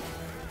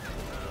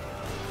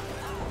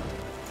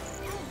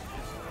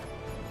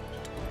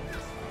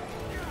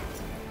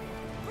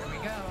 Here we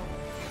go.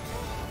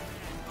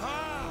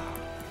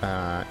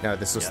 No,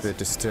 this was the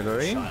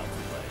distillery.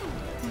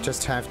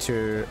 Just have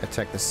to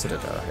attack the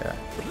citadel here.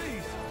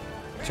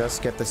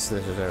 Just get the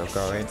citadel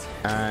going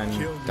and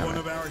Killed damn one it.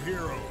 of our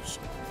heroes.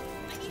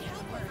 I need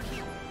help over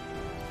here.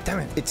 Damn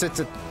it! It's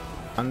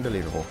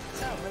unbelievable.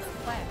 So, what's the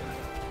plan?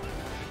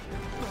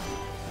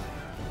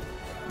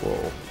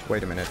 Whoa!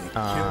 Wait a minute.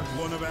 Killed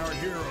one of our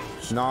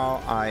heroes.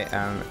 Now I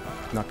am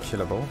not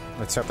killable.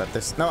 Let's hope that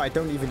this. No, I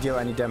don't even deal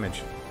any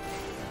damage.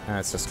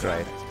 That's just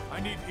great. I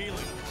need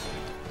healing.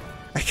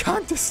 I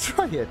can't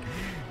destroy it.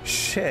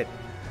 Shit.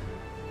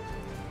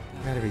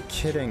 You gotta be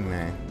kidding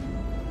me.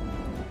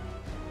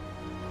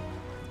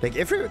 Like,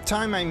 every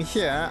time I'm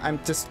here, I'm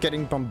just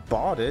getting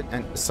bombarded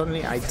and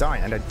suddenly I die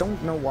and I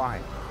don't know why.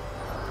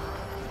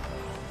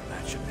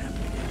 That shouldn't happen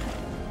again.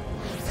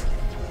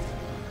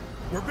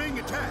 We're being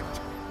attacked.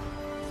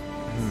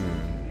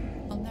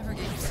 I'll never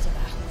get used to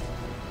that.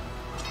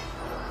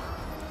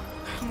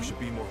 We should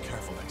be more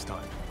careful next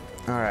time.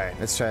 Alright,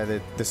 let's try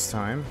it this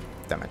time.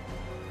 Damn it.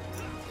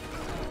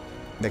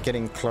 They're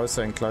getting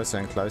closer and closer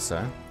and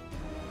closer.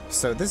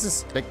 So this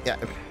is, like, yeah,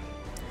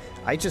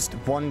 I just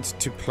want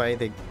to play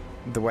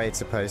the way it's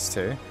supposed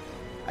to.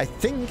 I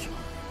think,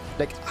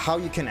 like, how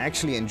you can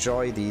actually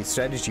enjoy the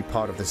strategy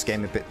part of this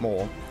game a bit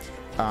more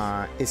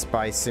is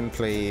by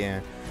simply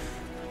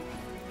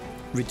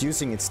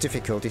reducing its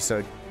difficulty so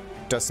it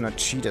does not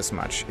cheat as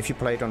much. If you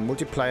play it on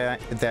multiplayer,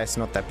 there's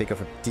not that big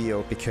of a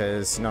deal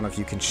because none of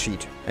you can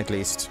cheat. At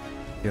least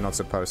you're not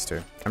supposed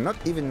to. I'm not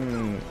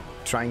even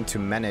trying to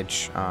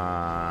manage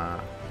the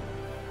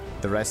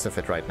rest of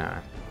it right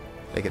now.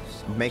 Like, it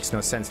makes no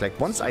sense. Like,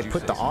 once I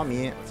put the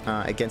army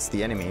against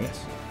the enemy,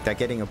 they're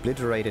getting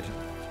obliterated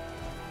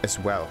as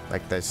well.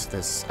 Like,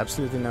 there's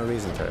absolutely no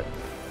reason to it.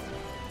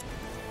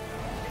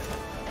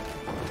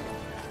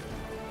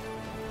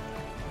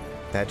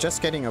 They're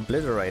just getting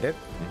obliterated,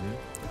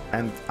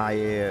 and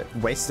I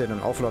wasted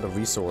an awful lot of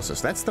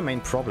resources. That's the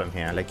main problem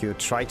here. Like, you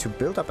try to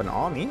build up an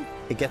army,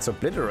 it gets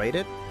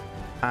obliterated,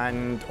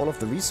 and all of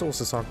the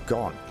resources are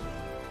gone.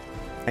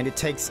 And it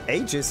takes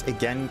ages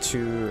again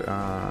to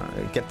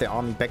get the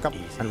army back up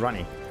and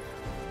running.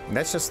 And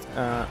that's just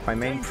my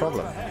main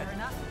problem. It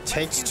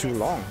takes too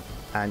long,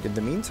 and in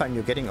the meantime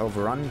you're getting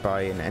overrun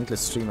by an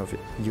endless stream of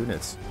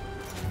units.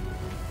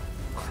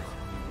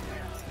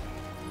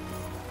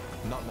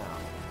 Not now.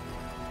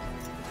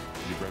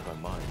 You read my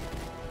mind.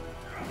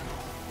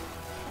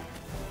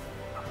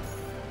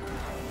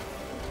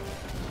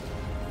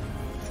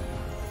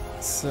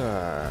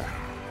 So,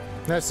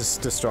 let's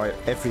just destroy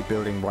every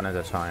building one at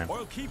a time.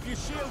 I'll keep you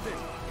shielded.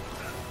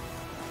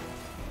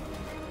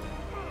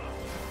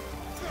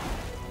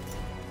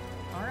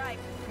 All right,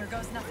 here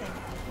goes nothing.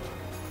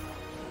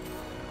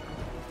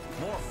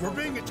 We're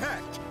being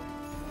attacked.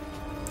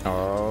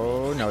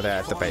 Oh, no, they're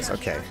at the base.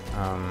 Okay.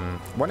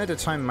 One at a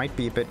time might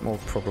be a bit more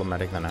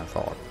problematic than I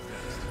thought.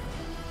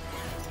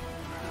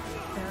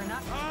 Fair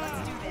enough.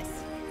 Let's do this.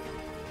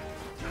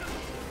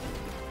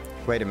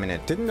 Wait a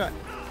minute, didn't I...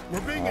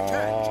 We're being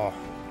attacked. Oh.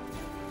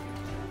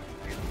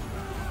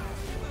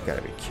 You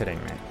gotta be kidding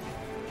me.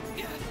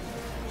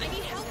 I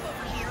need help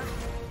over here.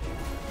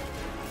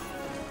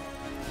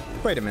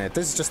 Wait a minute,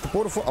 this is just the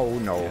border for... Oh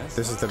no,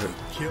 this is the...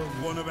 Killed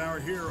one of our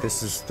heroes.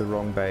 This is the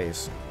wrong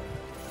base.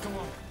 Come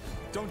on.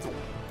 Don't do it.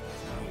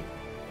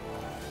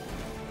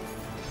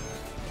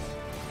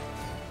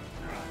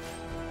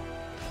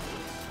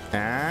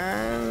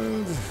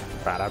 And...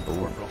 Bada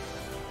boom.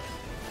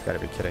 Gotta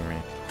be kidding me.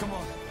 Come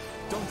on.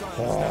 Don't die.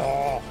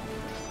 Oh.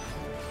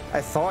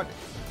 I thought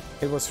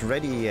it was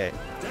ready yet.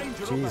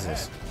 Danger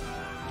Jesus.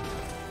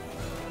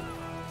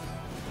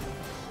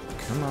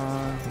 Come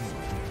on.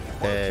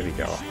 There we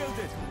go.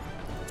 Shielded.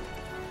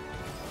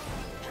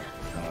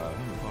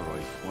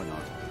 Alright, why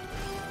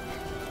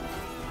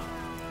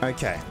not?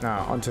 Okay,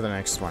 now on to the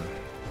next one.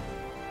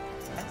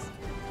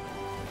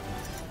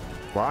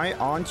 Why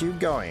aren't you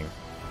going?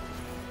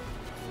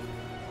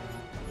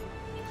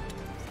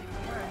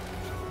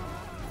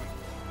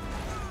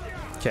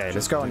 Okay,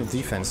 let's go on the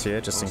defense here,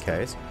 just in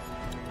case.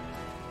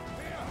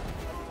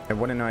 I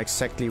want to know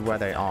exactly where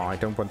they are. I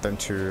don't want them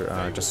to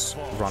just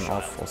run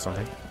off or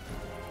something.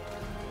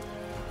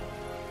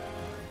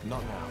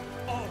 Not now.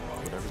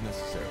 Whatever's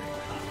necessary.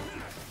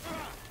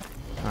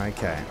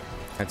 Okay,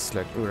 let's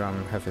let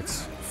Uram have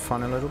its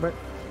fun a little bit.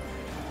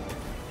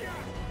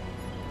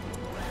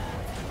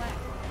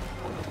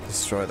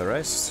 Destroy the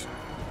rest.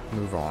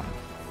 Move on.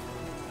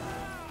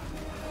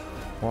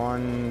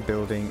 One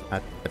building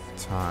at a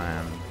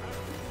time.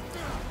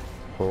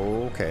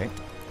 Okay.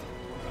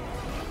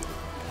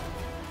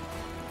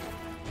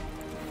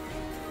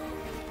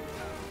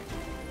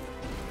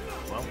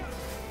 Well,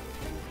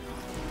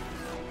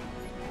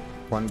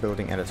 One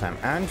building at a time.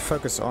 And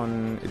focus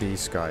on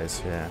these guys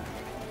here.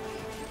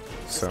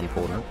 So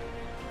important.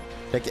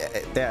 Like,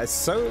 there are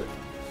so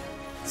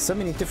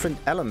many different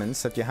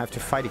elements that you have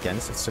to fight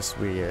against. It's just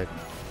weird.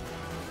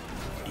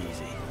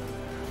 easy.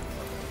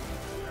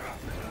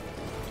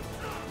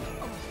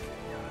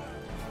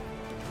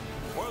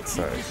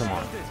 So, come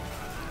on.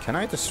 Can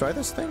I destroy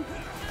this thing?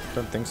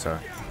 Don't think so.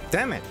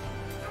 Damn it!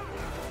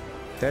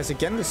 There's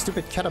again the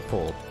stupid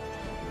catapult.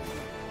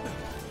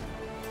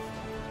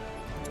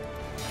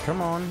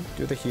 Come on,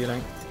 do the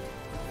healing.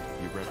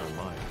 You read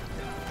my mind.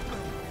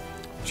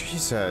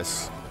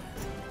 Jesus.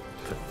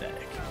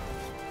 Pathetic.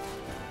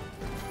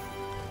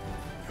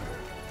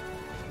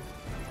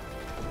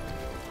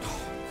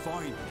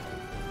 Fine.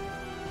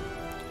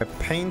 A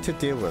pain to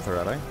deal with,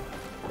 really.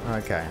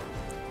 Okay.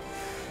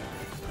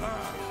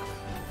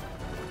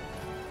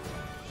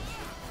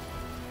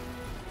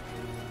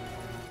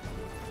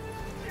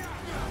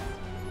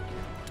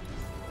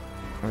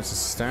 There's a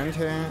stand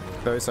here.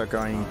 Those are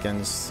going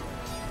against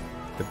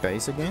the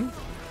base again.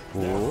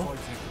 Ooh.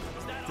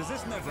 Does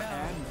this never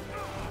end?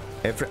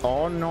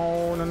 Oh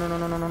no, no, no, no,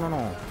 no, no, no,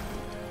 no.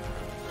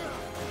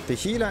 The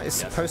healer is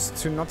supposed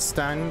to not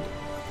stand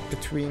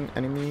between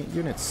enemy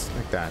units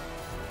like that.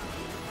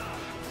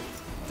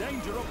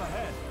 Danger up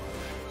ahead.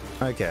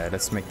 Okay,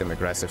 let's make them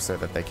aggressive so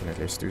that they can at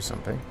least do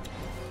something.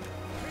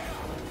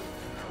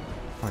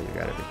 Oh, you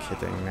gotta be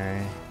kidding me.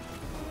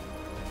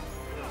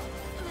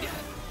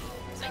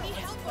 I need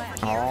help over here.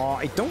 Oh,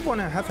 I don't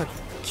want to have her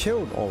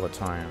killed all the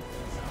time.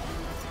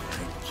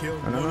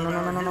 Killed No, no, one no, of no,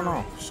 our no, no, no,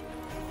 no. heroes.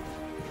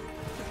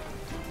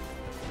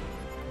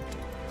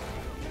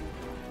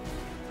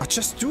 Oh,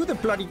 just do the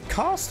bloody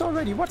cast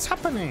already. What's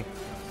happening?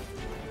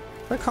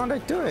 Why can't I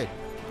do it?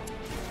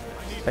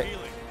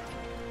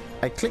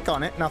 I click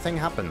on it, nothing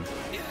happened.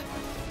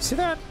 See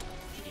that?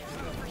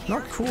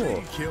 Not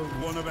cool. Killed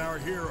one of our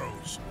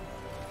heroes.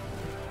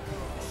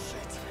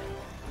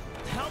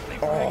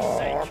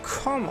 Oh,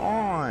 come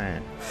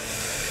on.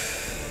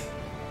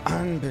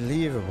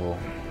 Unbelievable.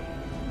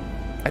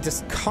 I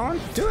just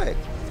can't do it.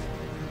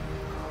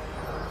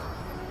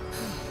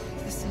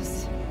 This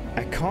is...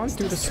 I can't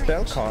do the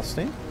spell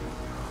casting.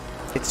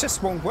 It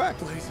just won't work.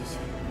 Blazes.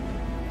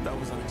 That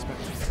was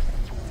unexpected.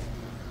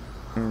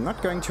 I'm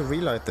not going to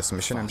reload this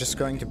mission. I'm just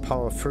going to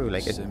power through.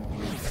 Like it.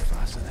 Simply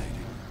fascinating.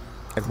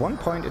 At one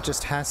point, it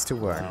just has to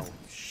work. Oh,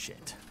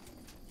 shit.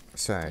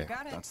 So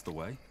Got it. That's the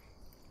way.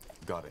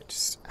 Got it.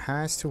 just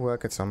has to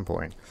work at some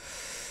point.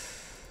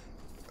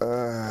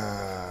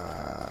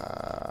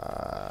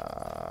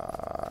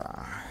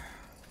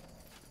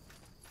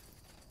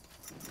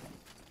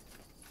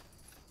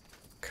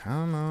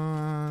 Come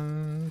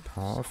on,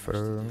 power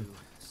through.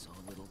 So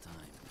little time.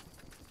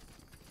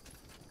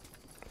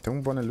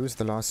 Don't want to lose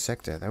the last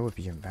sector. That would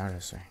be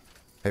embarrassing.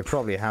 They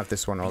probably have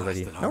this one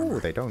already. Blasted No, armor.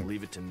 they don't.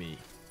 Leave it to me.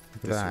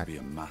 Look This at will that. be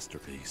a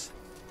masterpiece.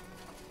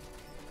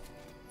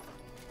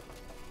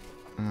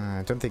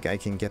 I don't think I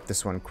can get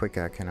this one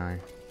quicker, can I?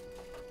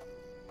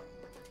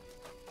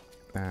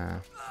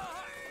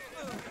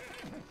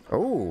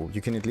 Oh,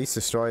 you can at least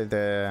destroy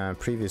the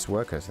previous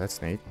workers.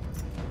 That's neat.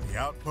 The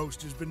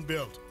outpost has been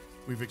built.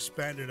 We've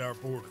expanded our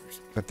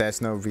borders. But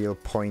there's no real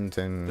point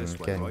in This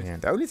way, getting right? here.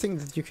 The only thing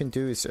that you can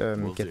do is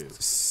Will get do.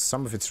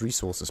 some of its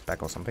resources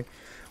back or something.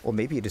 Or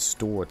maybe it is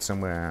stored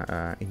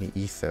somewhere in the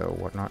ether or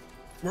whatnot.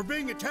 We're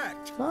being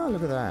attacked. Oh,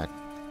 look at that.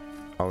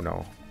 Oh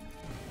no.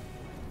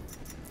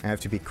 I have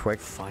to be quick.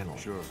 Final.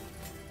 Sure.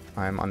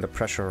 I'm under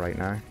pressure right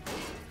now.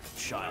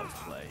 Child's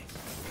play.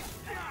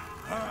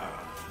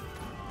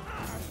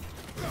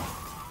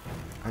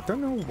 I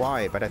don't know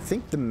why, but I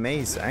think the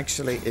maze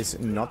actually is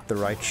not the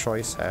right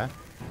choice here.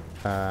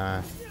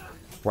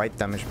 White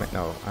damage,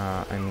 no,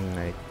 I mean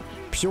like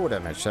pure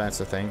damage, that's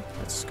the thing.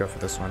 Let's go for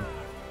this one.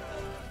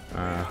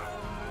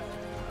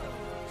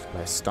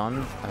 By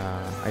stun,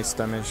 ice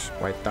damage,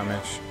 white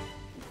damage,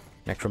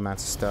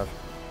 necromancer stuff.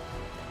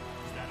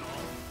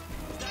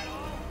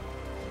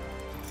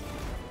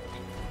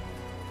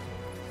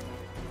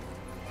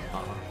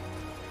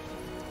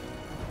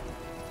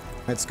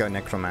 Let's go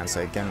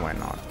necromancer again, why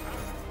not?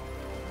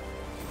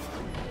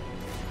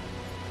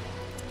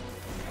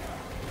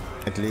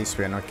 At least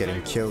we are not getting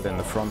killed in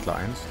the front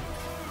lines.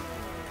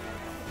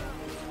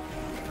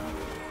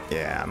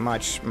 Yeah,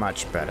 much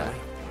better.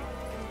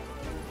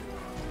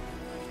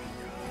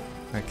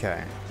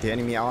 Okay, the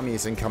enemy army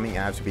is incoming.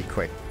 I have to be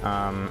quick.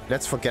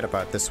 Let's forget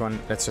about this one.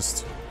 Let's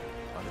just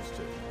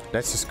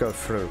go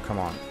through. Come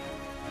on.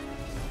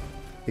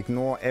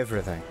 Ignore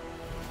everything.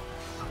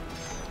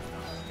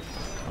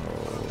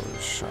 Oh,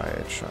 shy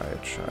it.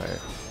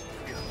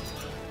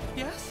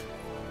 Yes?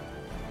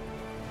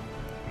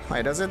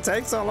 Why does it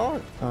take so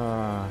long?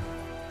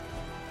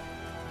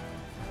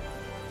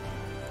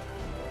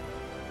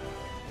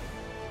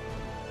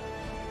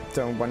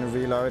 Don't want to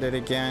reload it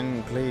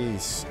again,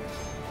 please.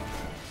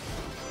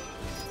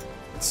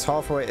 It's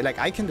halfway. Like,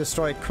 I can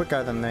destroy it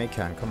quicker than they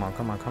can. Come on.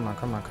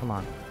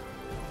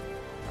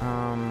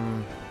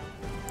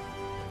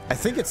 I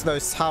think it's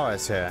those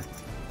towers here.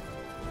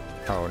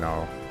 Oh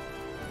no.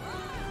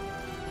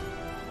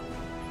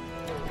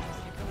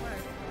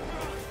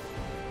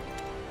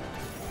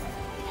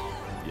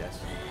 Yes.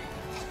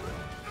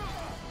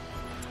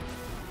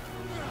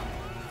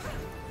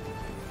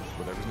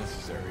 Whatever's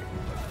necessary.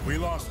 We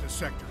lost a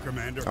sector,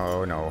 Commander.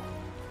 Oh no.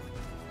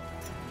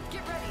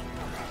 Get ready.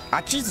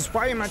 Ah, Jesus,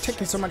 why am I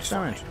taking so much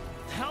damage?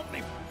 Help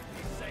me,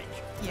 for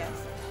sake. Yes.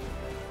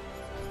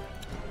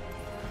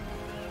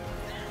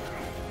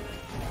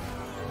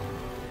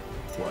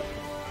 What?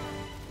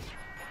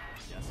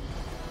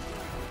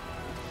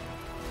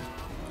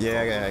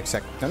 Yeah,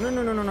 exactly.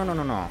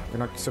 No. We're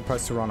not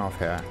supposed to run off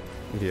here.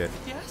 Idiot.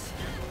 Yes?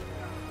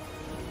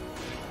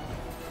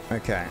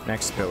 Okay,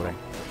 next building.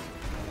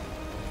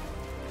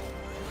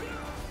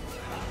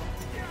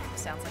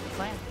 Sounds like a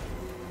plan.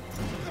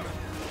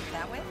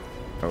 That way?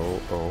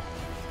 Oh.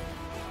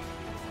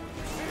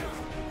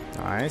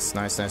 Nice.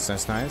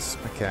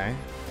 Okay.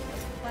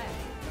 Plan.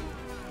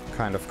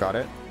 Kind of got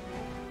it.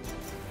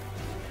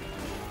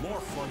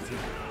 More fighting.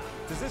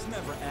 Does this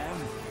never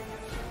end?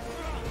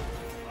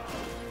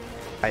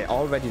 I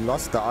already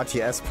lost the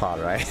RTS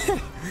part, right?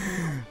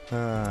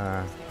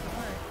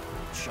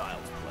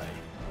 Child's play.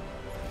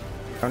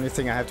 Only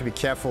thing I have to be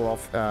careful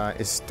of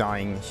is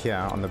dying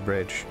here on the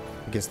bridge.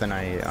 Because then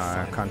I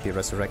can't be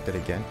resurrected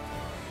again.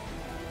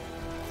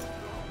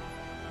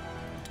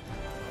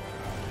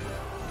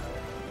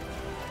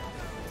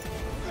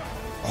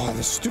 Oh,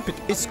 the stupid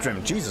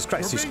Istrim. Jesus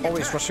Christ, he's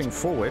always rushing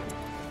forward.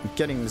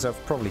 Getting himself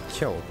probably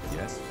killed.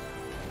 Yes.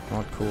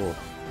 Not cool.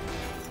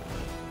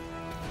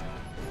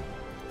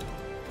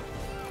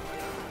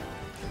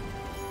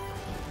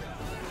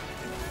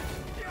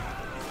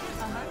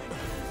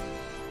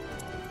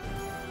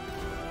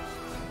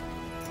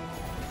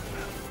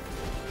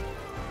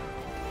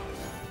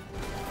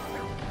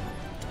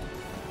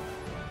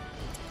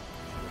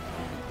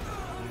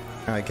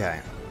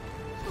 Okay.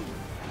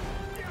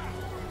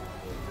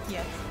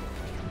 Yes.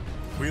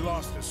 We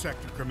lost a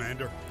sector,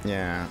 Commander.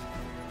 Yeah.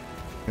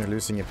 We're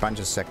losing a bunch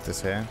of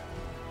sectors here.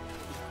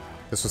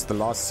 This was the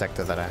last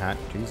sector that I had.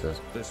 Jesus.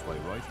 This way,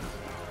 right?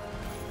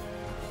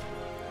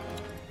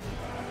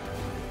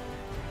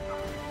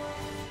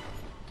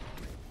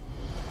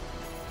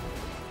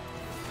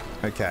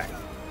 Okay.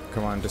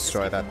 Come on,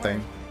 destroy that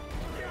thing.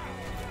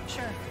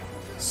 Sure.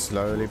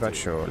 Slowly but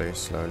surely,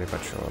 slowly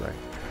but surely.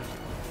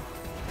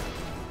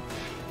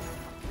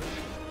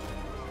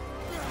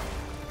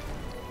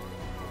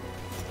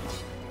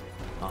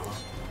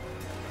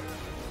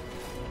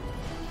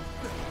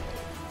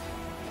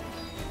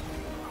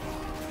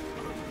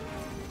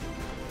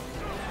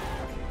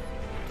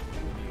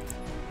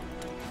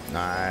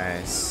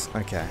 Nice.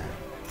 Okay.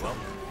 Well,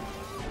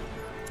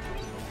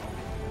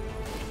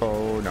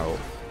 Oh no.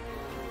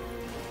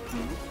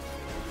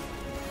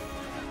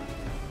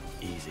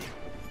 easy.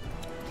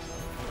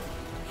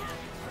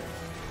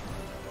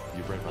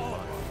 You read my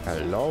mind.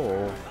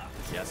 Hello.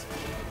 Yes.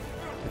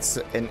 It's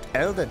an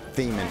elder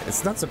demon.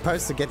 It's not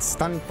supposed to get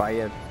stunned by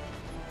a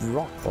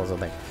rock or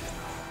something.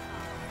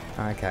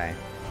 Okay.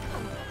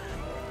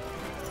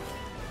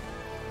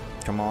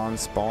 Come on,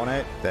 spawn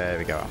it. There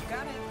we go.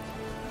 Got it.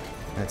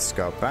 Let's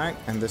go back,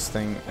 and this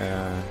thing,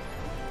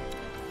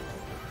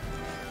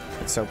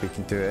 let's hope we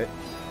can do it.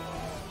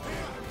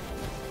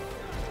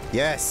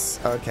 Yes!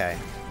 Okay,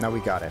 now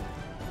we got it.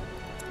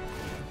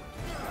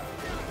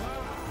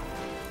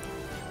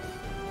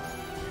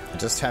 I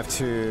just have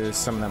to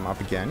summon them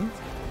up again.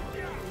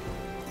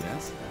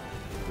 Yes?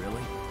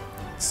 Really?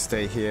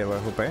 Stay here a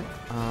little bit.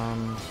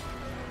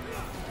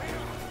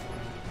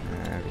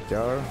 There we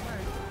go.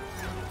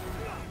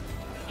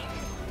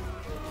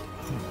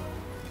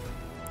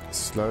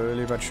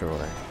 Slowly but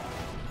surely.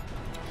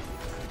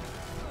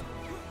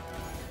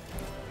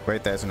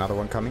 Wait, there's another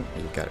one coming?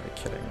 You gotta be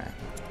kidding me.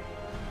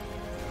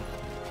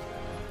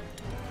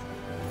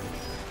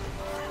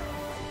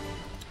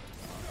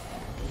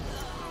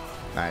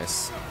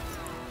 Nice.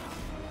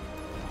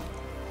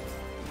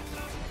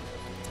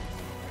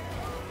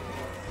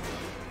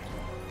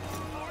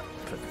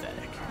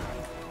 Pathetic.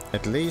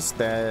 At least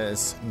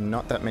there's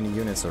not that many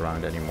units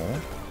around anymore.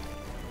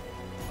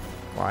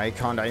 Why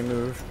can't I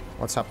move?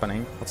 What's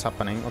happening? What's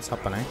happening? What's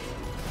happening?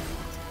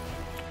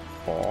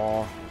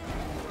 Oh.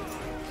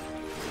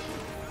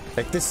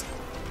 Like, this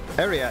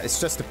area is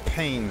just a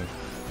pain.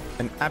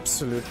 An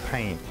absolute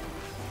pain.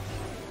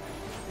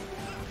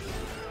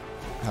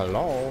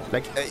 Hello?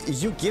 Like,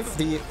 you give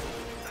the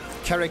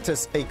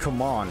characters a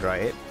command,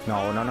 right?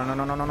 No, no, no, no,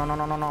 no, no, no, no,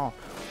 no, no, no.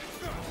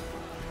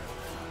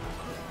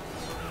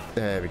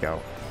 There we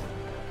go.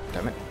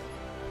 Damn it.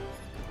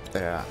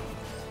 There.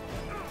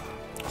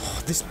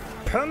 Oh, this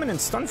permanent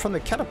stun from the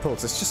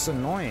catapults is just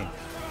annoying.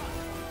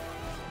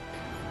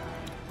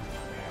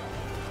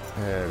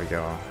 There we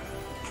go.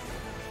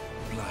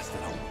 Blast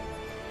it out.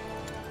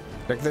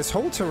 Like, this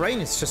whole terrain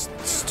is just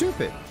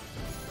stupid.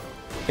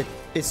 It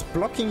is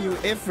blocking you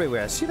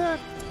everywhere. See that?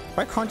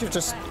 Why can't you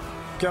just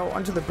go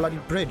onto the bloody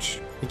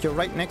bridge? Like, you're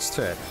right next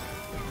to it.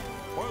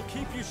 I'll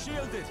keep you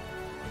shielded.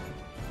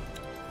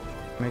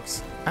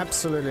 Makes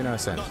absolutely no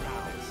sense.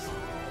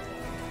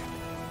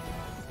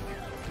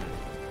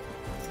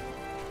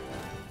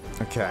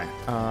 Okay,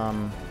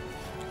 oh,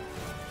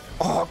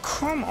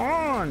 come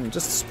on!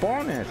 Just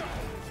spawn it!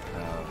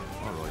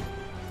 Alright.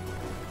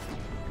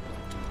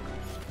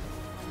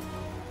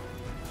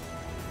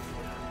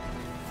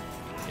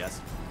 Yes?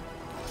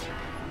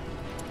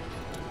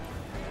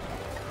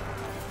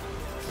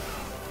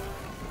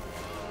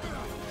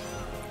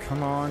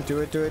 Come on, do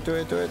it, do it, do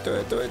it, do it, do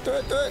it, do it, do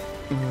it, do it!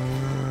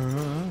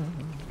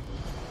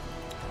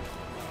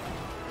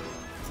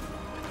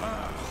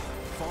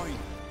 Fine.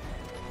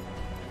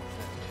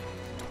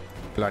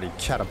 Bloody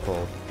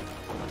catapult.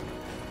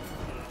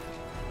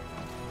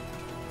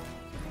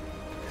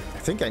 I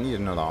think I need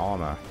another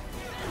armor.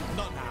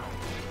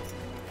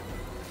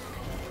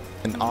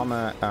 An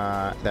armor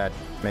that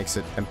makes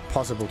it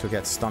impossible to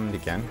get stunned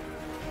again.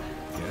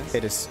 Yes?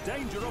 It is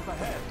Danger up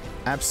ahead.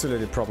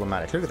 absolutely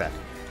problematic. Look at that.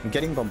 I'm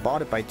getting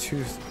bombarded by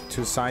two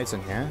sides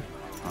in here.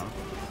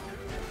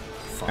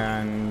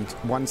 And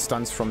one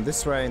stuns from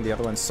this way and the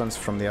other one stuns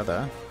from the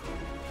other.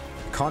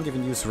 Can't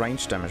even use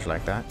range damage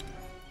like that.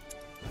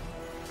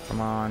 Come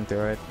on, do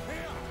it.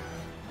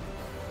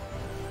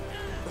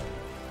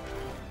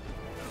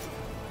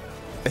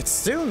 It's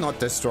still not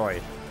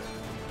destroyed.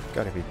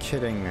 Gotta be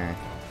kidding me.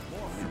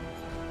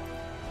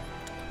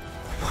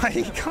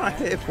 Why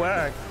can't it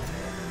work?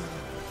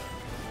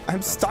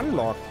 I'm stun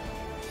locked.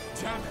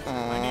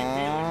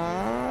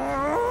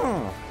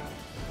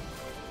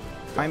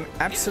 I'm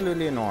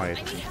absolutely annoyed.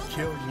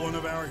 Killed one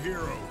of our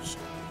heroes.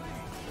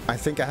 I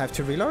think I have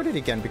to reload it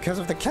again because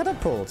of the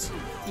catapults.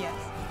 Yes.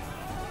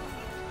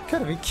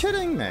 Gotta be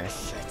kidding me.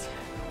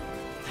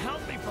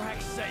 Help me for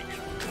heck's sake!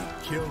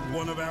 Killed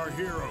one of our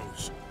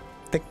heroes.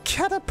 The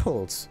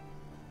catapults.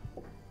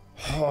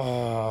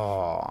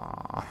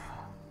 Oh.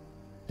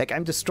 Like,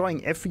 I'm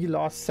destroying every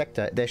last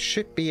sector. There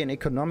should be an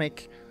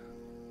economic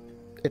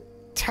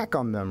attack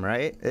on them,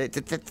 right?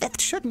 That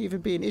shouldn't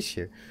even be an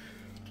issue.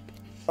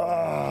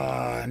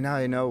 Oh, now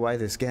I know why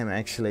this game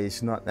actually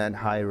is not that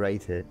high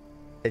rated.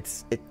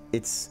 It's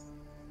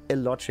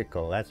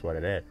illogical. That's what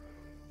it is.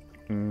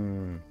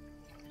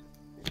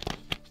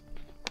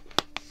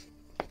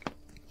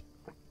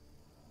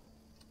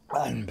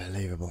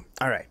 Unbelievable.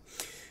 All right.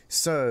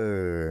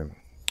 So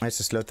let's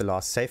just load the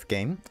last save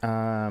game.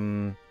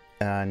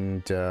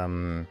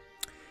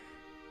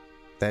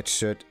 That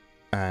should...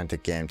 And the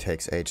game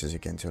takes ages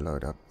again to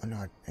load up.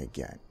 Not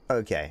again.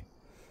 Okay.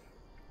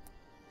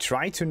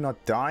 Try to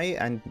not die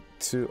and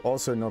to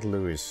also not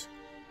lose.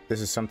 This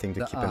is something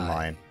to keep in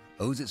mind.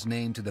 Owes its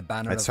name to the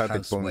banner Let's of hope it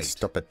House won't Waite,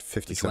 stop at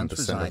which once 57% of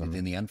resided them.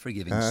 in the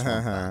unforgiving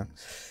swamplands.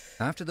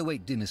 After the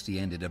Waite dynasty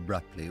ended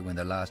abruptly when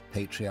the last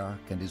patriarch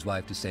and his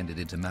wife descended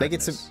into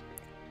madness,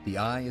 the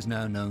Eye is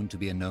now known to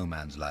be a no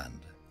man's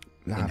land,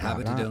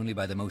 inhabited only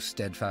by the most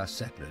steadfast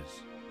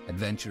settlers,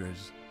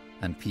 adventurers,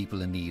 and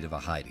people in need of a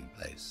hiding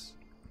place.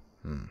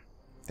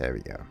 There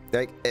we go.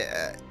 Like,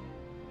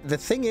 the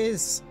thing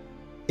is,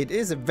 it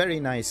is a very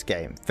nice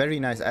game. Very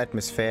nice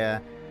atmosphere.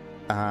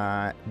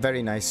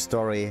 Very nice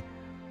story.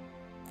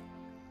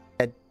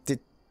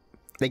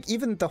 Like,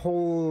 even the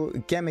whole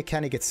game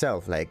mechanic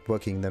itself, like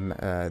working them,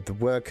 the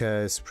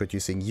workers,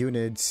 producing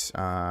units,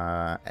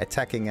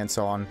 attacking and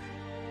so on,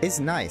 is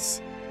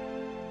nice.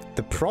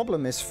 The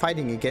problem is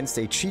fighting against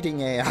a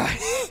cheating AI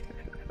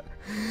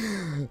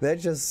that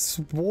just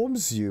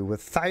swarms you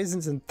with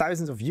thousands and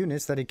thousands of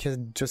units that it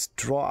can just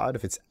draw out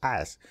of its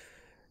ass.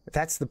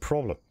 That's the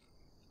problem.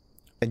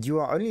 And you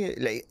are only,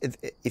 like,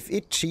 if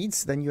it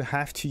cheats, then you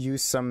have to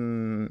use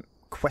some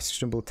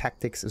questionable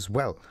tactics as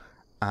well.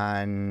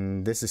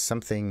 And this is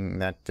something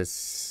that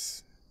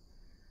is...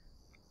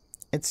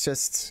 It's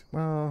just,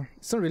 well,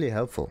 it's not really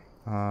helpful.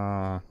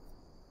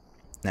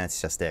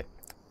 That's just it.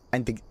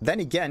 And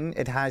then again,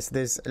 it has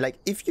this, like,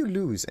 if you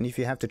lose and if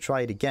you have to try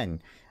it again,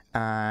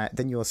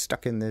 then you're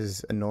stuck in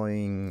this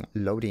annoying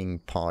loading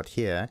part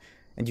here.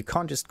 And you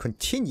can't just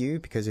continue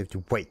because you have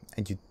to wait.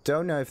 And you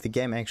don't know if the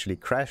game actually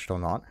crashed or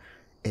not.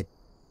 It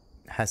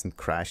hasn't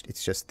crashed.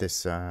 It's just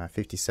this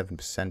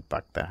 57%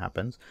 bug that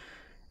happens.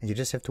 And you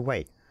just have to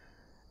wait.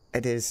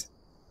 It is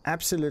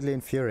absolutely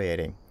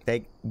infuriating.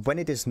 Like, when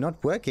it is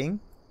not working,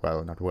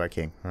 well, not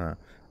working,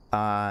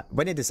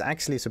 when it is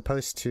actually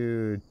supposed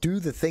to do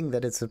the thing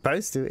that it's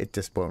supposed to, it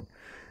just won't.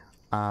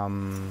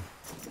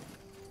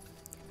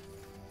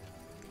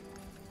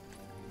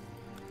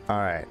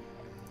 Alright.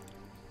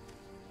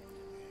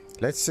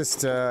 Let's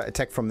just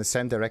attack from the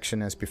same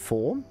direction as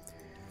before.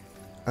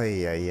 Oh,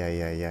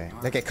 yeah.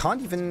 Like, I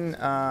can't even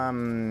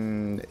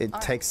it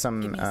takes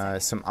some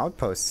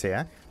outposts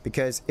here,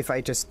 because if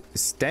I just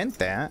stand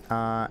there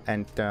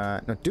and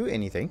not do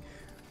anything,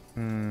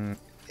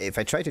 if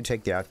I try to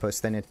take the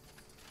outpost, then it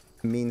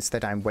means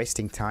that I'm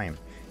wasting time.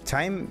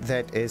 Time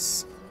that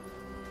is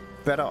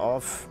better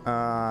off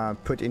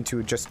put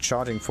into just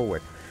charging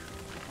forward.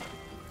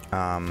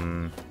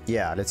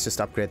 Yeah, let's just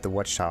upgrade the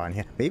watchtower in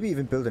here. Maybe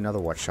even build another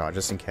watchtower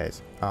just in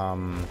case.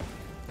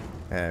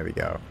 There we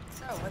go.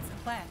 So, what's the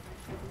plan?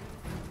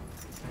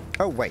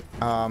 Oh, wait.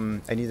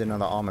 I need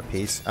another armor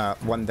piece.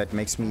 One that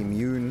makes me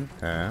immune.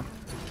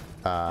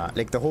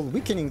 Like, the whole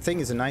weakening thing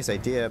is a nice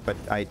idea, but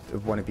I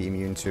want to be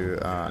immune to,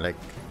 like...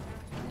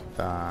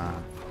 I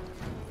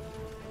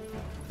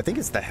think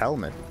it's the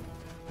helmet.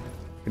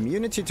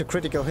 Immunity to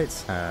critical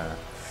hits.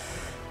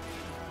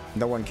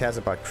 No one cares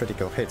about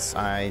critical hits.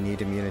 I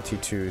need immunity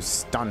to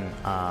stun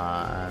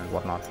and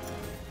whatnot.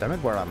 Damn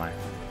it, where am I?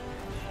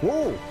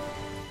 Whoa!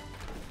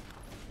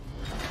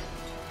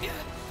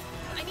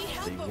 I need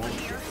help over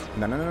here.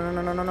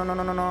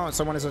 No.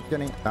 Someone is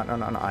getting...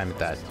 No, I'm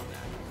dead.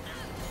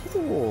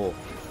 Ooh.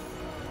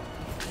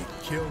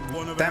 Killed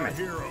one of Damn our it.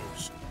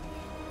 heroes.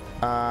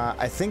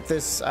 I think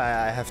this...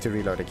 I have to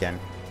reload again.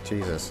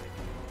 Jesus.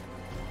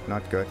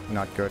 Not good.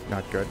 But...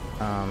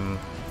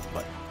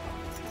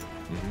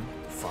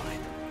 Fine.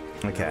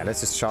 Okay, let's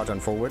just charge on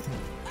forward.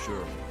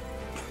 Sure.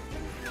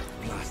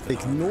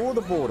 Ignore the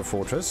border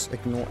fortress.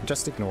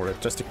 Just ignore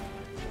it.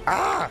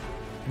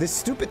 This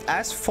stupid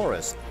ass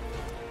forest.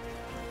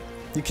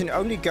 You can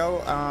only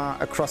go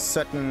across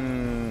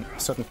certain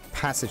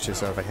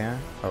passages over here.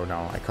 Oh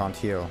no, I can't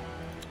heal.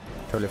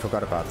 Totally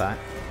forgot about that.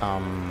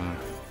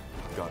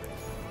 Got it.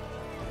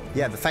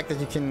 Yeah, the fact that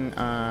you can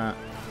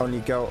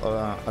only go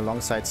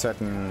alongside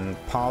certain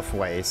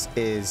pathways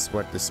is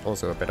what is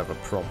also a bit of a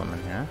problem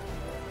in here.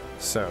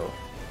 So,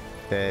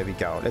 there we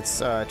go. Let's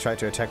try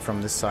to attack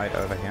from this side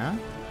over here.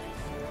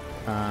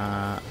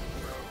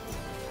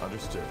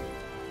 Understood.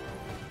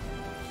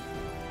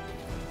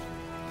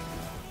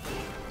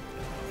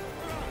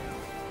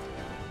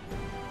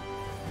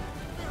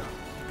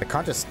 I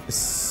can't just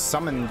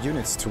summon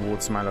units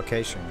towards my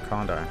location,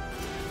 can't I?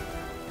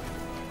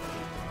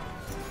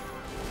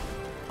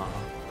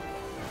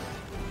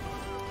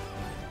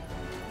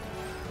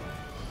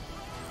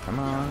 Come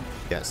on.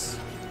 Yes.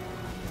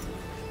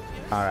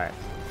 Alright.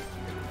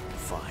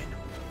 Fine.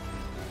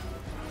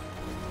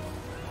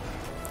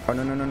 Oh,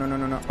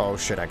 no. Oh,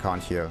 shit, I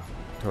can't heal.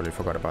 Totally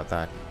forgot about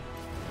that.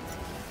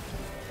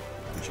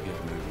 We should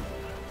get moving.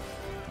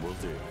 Will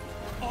do.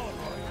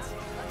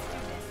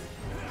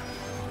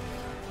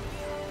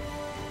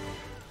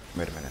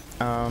 Wait a minute.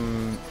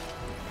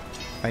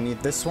 I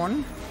need this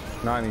one.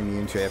 Now I'm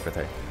immune to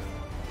everything.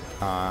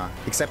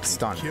 Except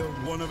stun.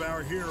 Killed one of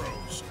our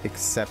heroes.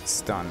 Except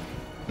stun.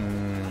 I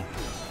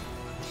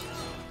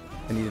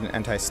need an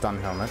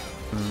anti-stun helmet.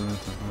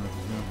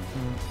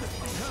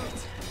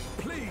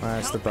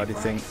 Where's the bloody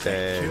thing?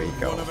 There we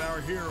go. One of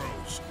our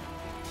heroes.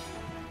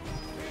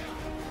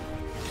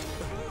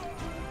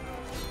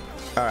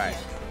 Alright.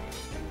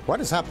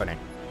 What is happening?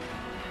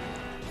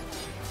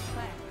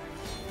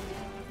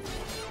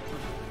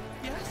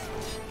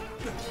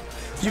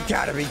 You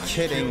gotta be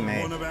kidding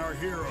me. One of our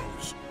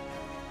heroes.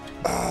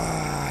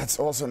 It's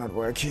also not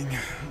working.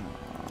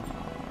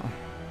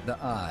 The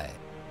eye.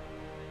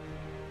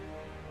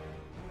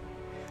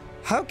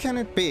 How can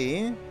it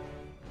be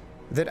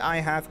that I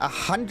have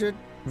 100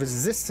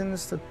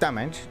 resistance to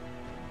damage,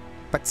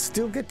 but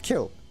still get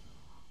killed?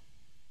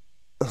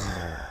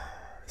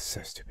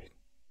 So stupid.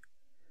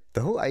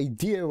 The whole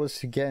idea was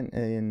to get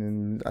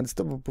an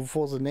unstoppable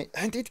force of nature,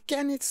 and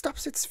it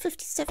stops at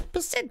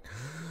 57%.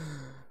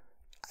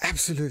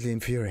 Absolutely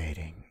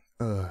infuriating.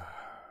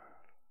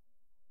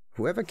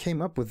 Whoever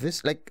came up with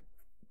this, like,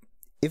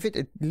 if it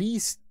at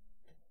least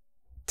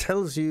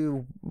tells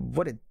you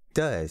what it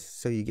does,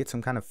 so you get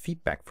some kind of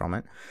feedback from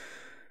it.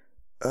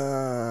 I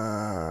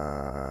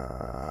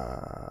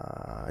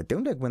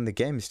don't like when the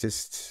game is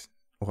just,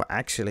 or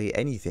actually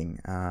anything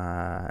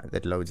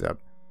that loads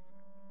up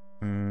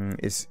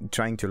is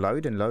trying to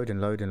load and load and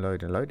load and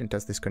load and load and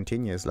does this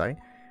continuously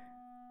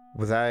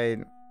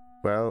without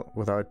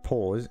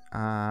pause,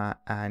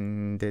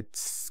 and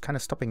it's kind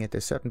of stopping at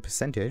a certain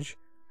percentage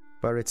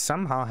where it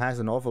somehow has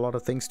an awful lot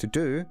of things to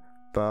do,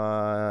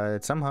 but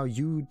somehow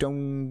you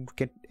don't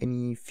get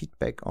any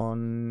feedback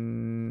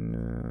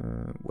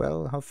on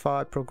how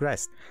far it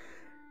progressed.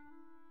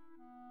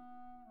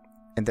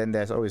 And then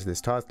there's always this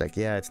task like,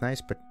 yeah, it's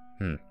nice, but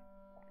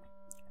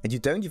and you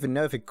don't even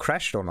know if it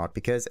crashed or not,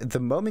 because the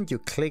moment you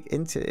click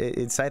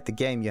inside the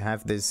game, you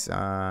have this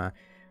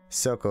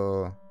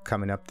circle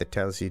coming up that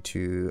tells you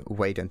to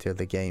wait until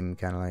the game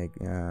kind of like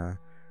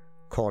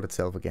caught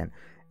itself again.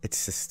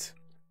 It's just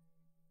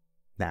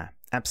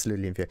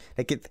absolutely inferior.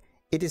 Like it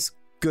is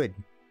good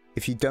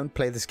if you don't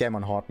play this game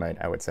on hard mode,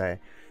 I would say.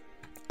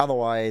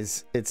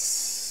 Otherwise, it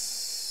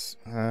is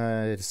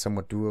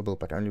somewhat doable,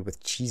 but only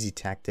with cheesy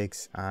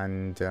tactics,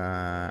 and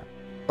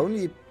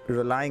only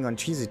relying on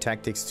cheesy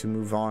tactics to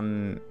move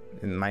on,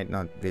 it might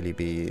not really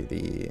be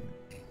the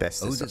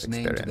best of experiences.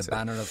 Name to the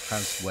banner of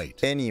House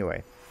Wait.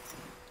 Anyway,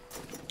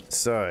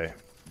 so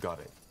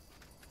Got it.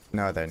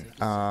 now then,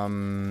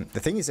 the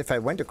thing is, if I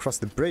went across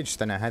the bridge,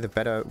 then I had a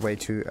better way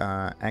to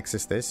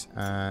access this.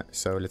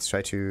 So let's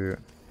try to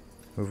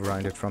move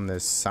around it from the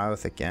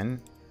south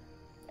again.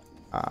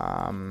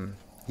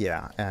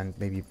 Yeah, and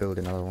maybe build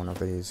another one of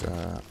these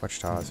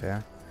watchtowers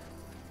here.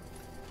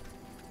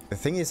 The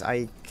thing is,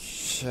 like,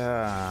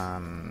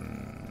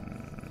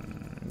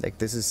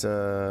 this is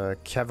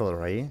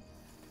cavalry.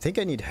 I think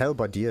I need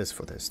halberdiers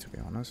for this, to be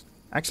honest.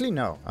 Actually,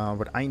 no.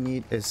 What I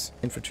need is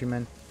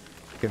infantrymen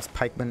against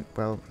pikemen.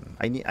 Well,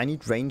 I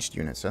need ranged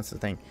units. That's the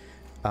thing.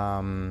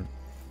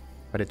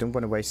 But I don't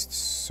want to waste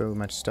so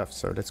much stuff.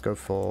 So let's go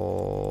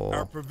for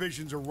our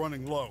provisions are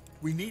running low.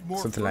 We need more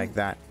something food. like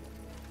that.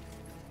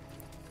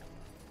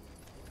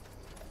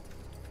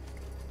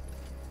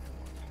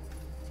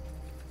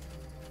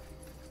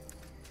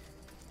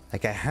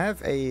 Like, I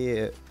have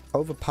a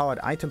overpowered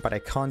item, but I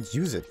can't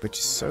use it, which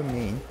is so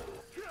mean.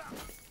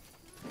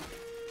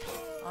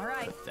 All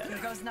right, here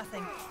goes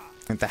nothing.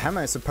 And the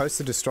hammer is supposed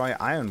to destroy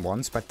iron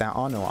ones, but there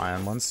are no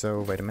iron ones,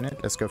 so wait a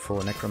minute. Let's go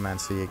for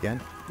necromancy again.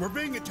 We're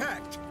being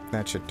attacked.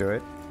 That should do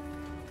it.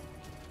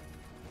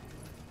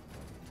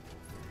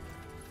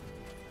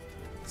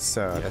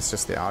 So, that's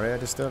just the Aria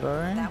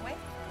Distillery. That way?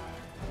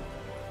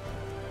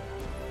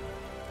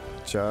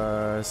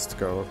 Just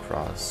go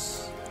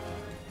across.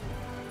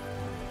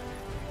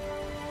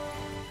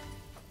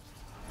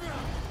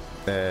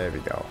 There we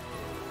go.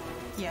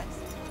 Yes.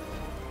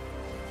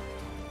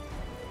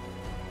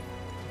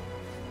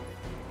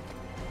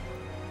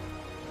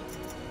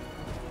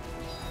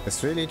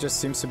 This really just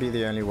seems to be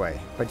the only way.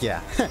 But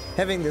yeah,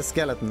 having the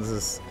skeletons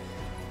is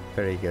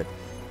very good.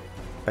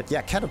 But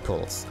yeah,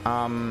 catapults.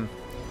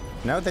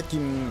 Now that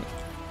you...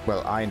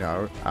 Well, I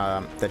know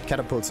that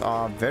catapults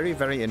are very,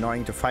 very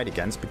annoying to fight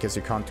against because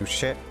you can't do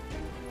shit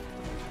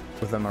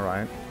with them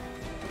around.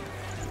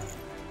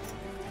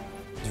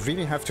 You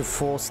really have to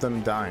force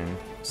them down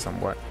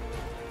somewhat.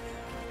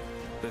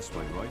 This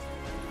way, right?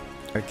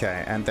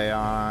 Okay, and they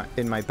are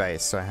in my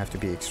base, so I have to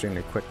be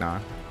extremely quick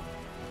now.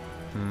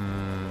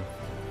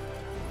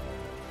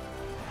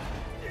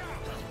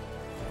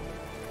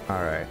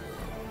 Alright.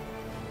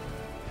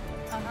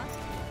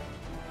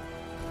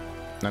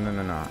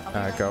 No.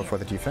 Go for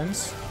the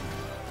defense.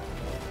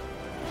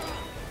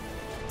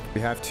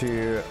 We have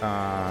to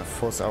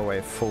force our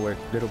way forward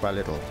little by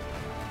little.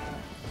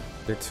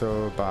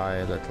 Little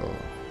by little.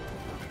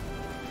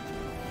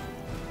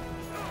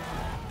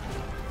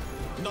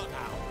 Not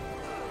now.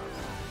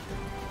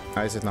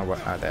 Oh, is it not what?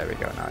 Ah, there we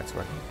go. Now it's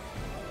working.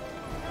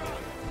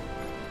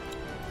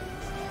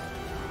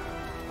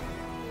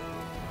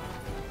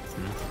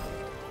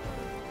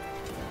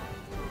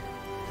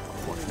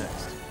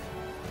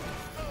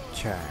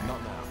 Okay.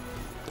 Not now.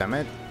 Damn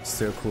it.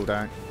 Still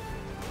cooldown.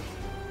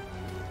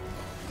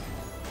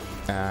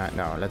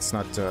 No, let's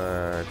not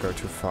go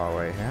too far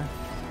away here.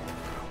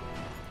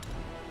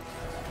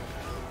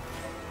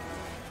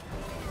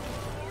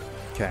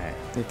 Okay,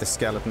 need the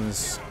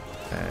skeletons.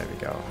 There we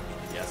go.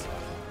 Yes.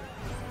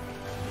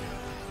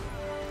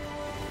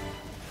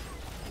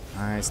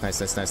 Nice,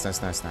 nice, nice, nice,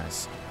 nice, nice,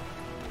 nice.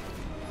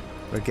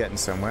 We're getting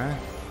somewhere.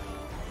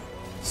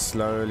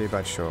 Slowly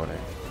but surely.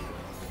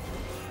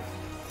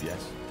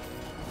 Yes.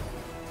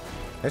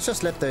 Let's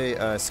just let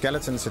the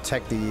skeletons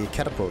attack the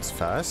catapults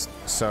first,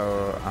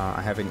 so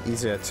I have an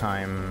easier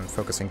time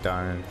focusing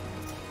down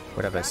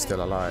whatever's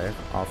still alive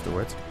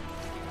afterwards.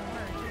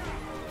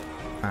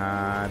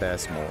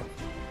 There's more.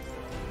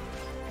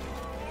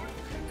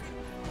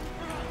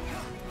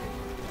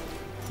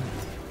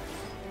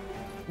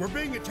 We're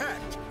being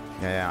attacked.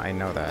 Yeah, I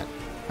know that.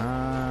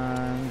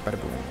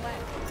 Bada boom.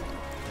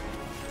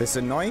 This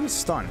annoying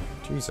stun.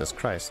 Jesus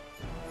Christ.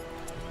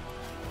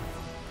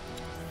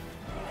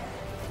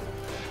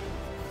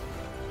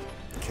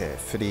 Okay,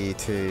 3,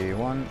 2,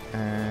 1,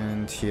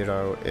 and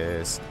hero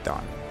is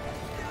done.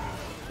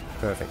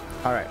 Perfect.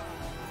 Alright.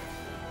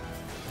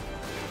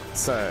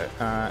 So,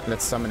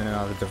 let's summon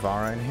another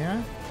Devourer in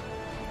here.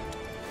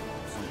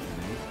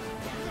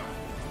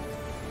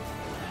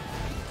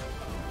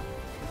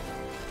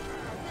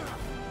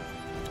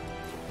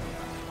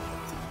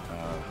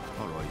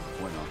 Alright,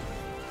 why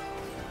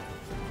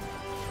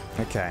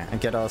not? Okay, and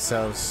get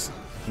ourselves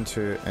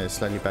into a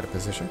slightly better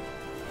position.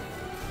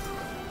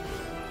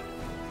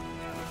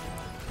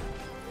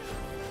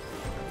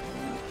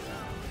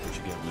 We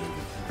should get moving.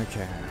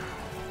 Okay.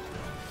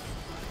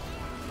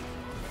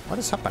 What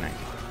is happening?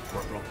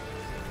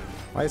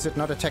 Why is it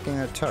not attacking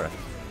the turret?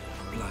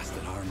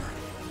 Blasted armor.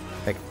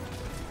 Like,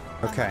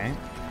 okay.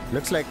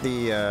 Looks like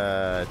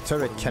the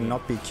turret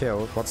cannot be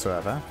killed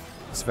whatsoever.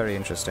 It's very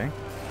interesting.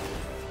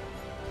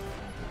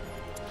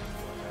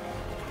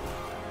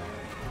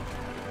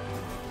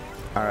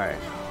 Alright.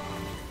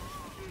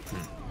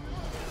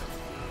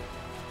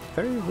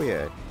 Very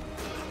weird.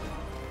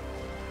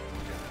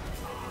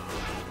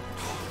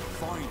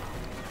 Fine.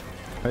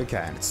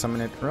 Okay, let's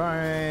summon it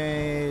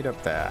right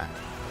up there.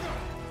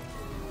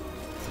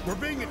 We're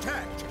being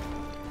attacked.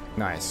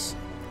 Nice.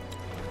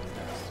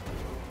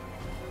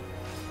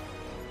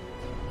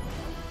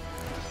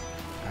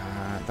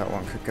 That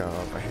one could go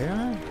over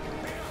here.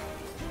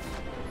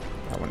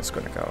 That one is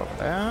going to go over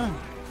there.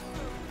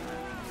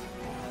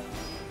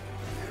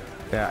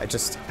 Yeah, I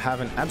just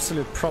have an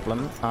absolute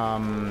problem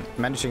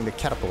managing the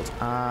catapult.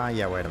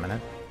 Yeah, wait a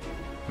minute.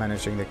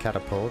 Managing the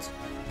catapult.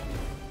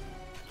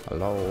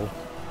 Hello.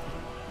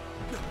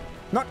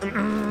 Not.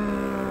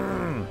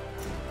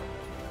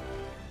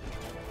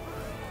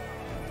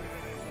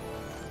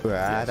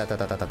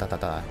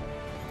 Da.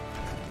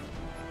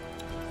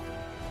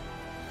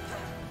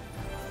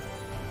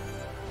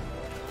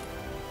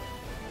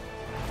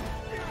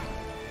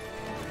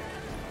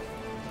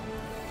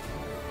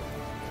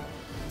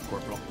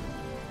 Corporal.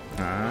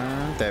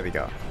 There we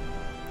go.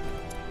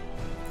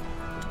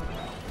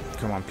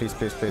 Come on, please,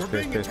 please, please, We're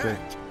please, being please, please.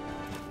 attacked.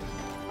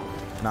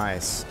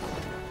 Nice.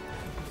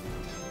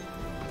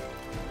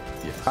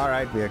 Yes.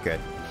 Alright, we are good.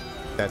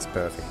 That's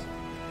perfect.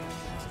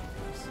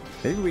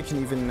 Maybe we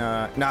can even...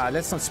 Nah,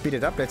 let's not speed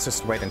it up. Let's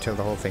just wait until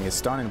the whole thing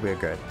is done and we're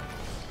good.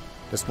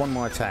 Just one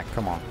more attack.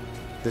 Come on.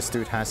 This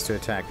dude has to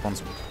attack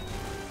once...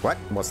 What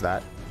was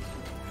that?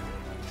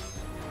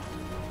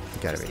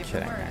 You gotta be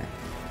kidding me.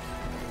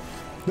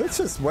 Let's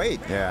just wait.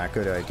 Yeah,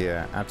 good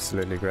idea.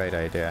 Absolutely great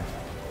idea.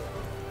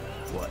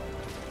 What?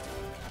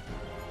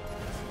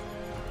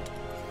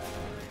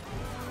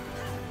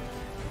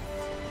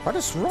 What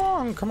is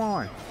wrong? Come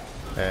on.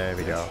 There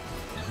we go.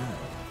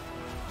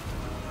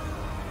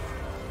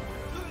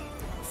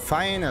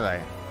 Finally.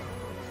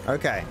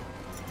 Okay.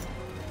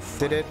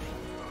 Did it.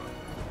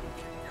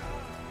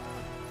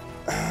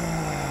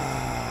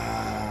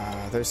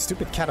 Those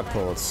stupid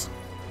catapults.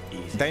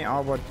 They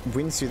are what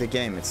wins you the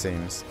game, it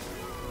seems.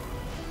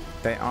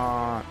 They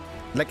are...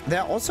 Like,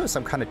 they're also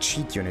some kind of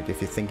cheat unit,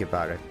 if you think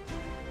about it.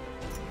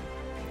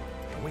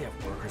 Can we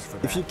have workers for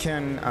that? If you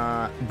can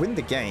win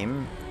the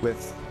game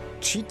with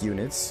cheat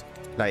units,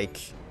 like...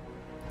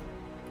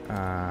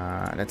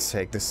 let's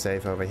take this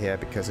save over here,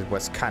 because it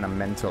was kind of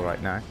mental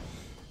right now.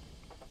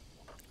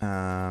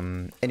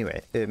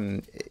 Anyway,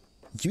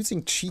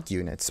 using cheat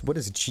units. What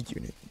is a cheat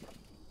unit?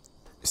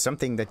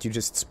 Something that you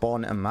just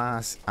spawn a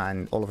mass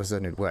and all of a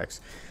sudden it works.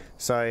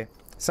 So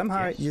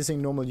somehow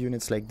using normal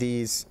units like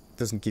these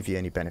doesn't give you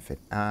any benefit.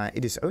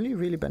 It is only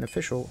really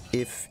beneficial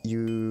if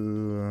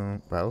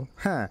you... Well,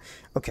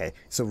 okay,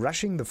 so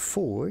rushing the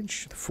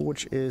Forge. The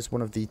Forge is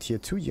one of the tier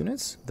 2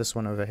 units. This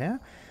one over here.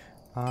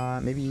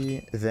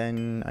 Maybe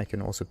then I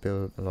can also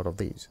build a lot of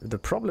these. The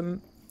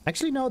problem...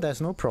 Actually, no,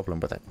 there's no problem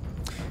with it.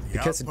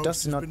 Because it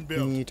does not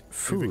need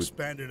food. We've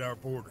expanded our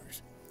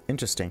borders.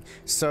 Interesting.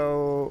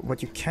 So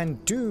what you can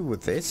do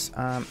with this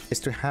is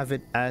to have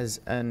it as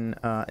an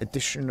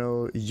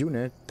additional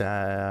unit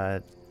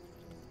that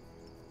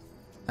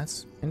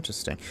That's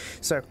interesting.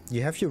 So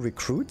you have your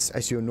recruits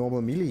as your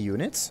normal melee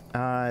units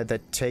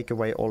that take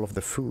away all of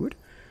the food.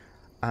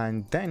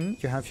 And then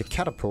you have your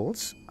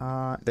catapults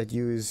that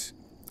use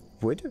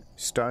wood,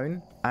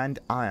 stone, and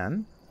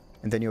iron.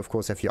 And then you of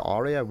course have your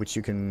aria, which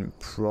you can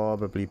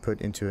probably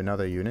put into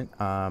another unit.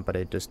 But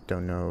I just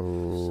don't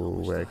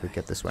know where I could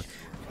get this one.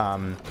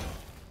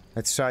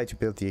 Let's try to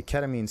build the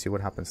academy and see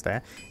what happens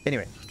there.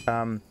 Anyway,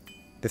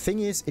 the thing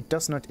is, it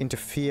does not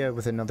interfere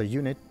with another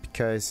unit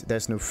because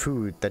there's no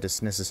food that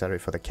is necessary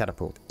for the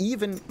catapult.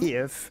 Even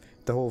if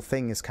the whole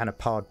thing is kind of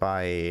powered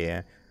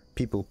by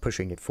people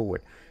pushing it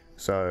forward.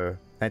 So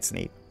that's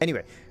neat.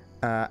 Anyway,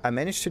 I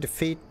managed to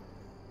defeat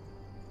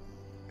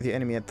the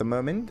enemy at the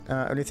moment.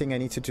 Only thing I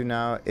need to do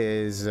now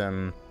is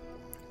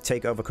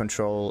take over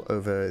control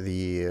over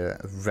the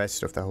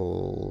rest of the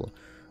whole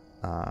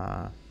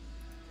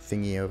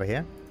thingy over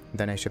here.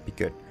 Then I should be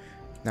good.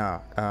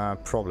 Now,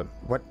 problem.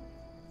 What?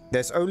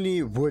 There's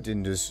only wood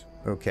in this.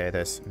 Okay,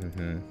 there's...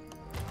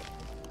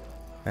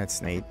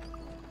 That's neat.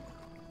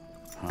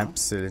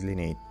 Absolutely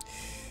neat.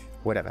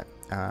 Whatever.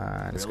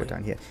 Let's go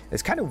down here.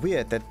 It's kind of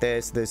weird that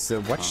there's this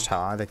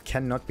watchtower that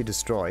cannot be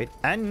destroyed.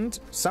 And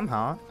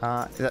somehow,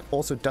 that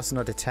also does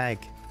not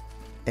attack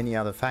any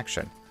other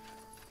faction.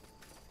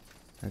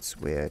 That's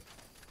weird.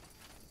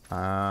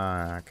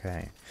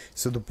 Okay.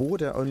 So the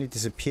border only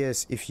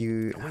disappears if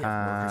you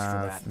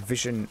have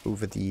vision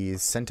over the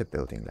center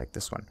building, like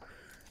this one.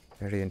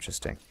 Very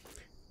interesting.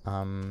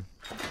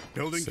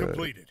 Building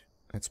completed.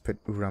 Let's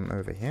put Uram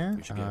over here.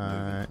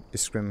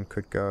 Iskrim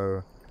could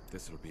go...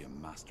 This will be a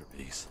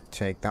masterpiece.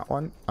 Take that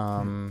one.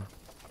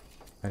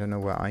 I don't know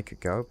where I could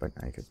go, but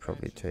I could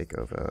probably take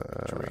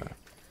over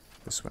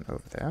this one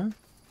over there.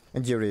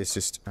 And Yuri is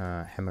just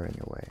hammering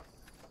away.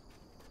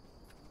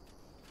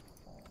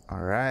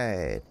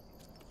 Alright.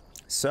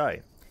 So,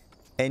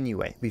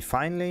 anyway, we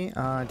finally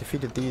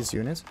defeated these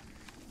units.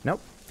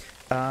 Nope.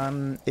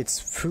 It's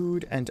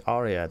food and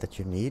aria that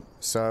you need.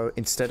 So,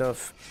 instead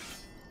of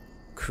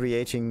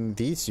creating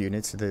these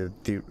units, the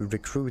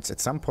recruits, at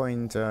some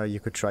point you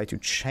could try to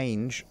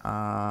change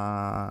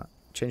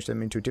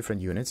them into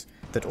different units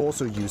that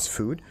also use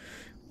food.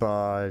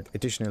 But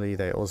additionally,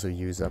 they also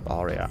use up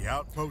aria. The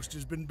outpost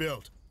has been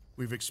built.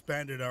 We've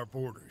expanded our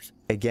borders.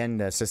 Again,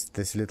 there's just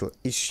this little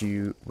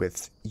issue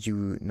with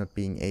you not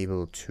being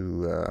able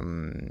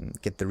to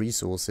get the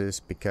resources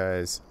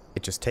because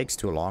it just takes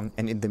too long.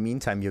 And in the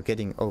meantime, you're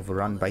getting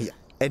overrun by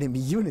enemy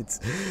units.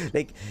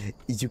 Like,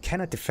 you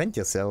cannot defend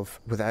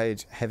yourself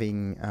without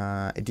having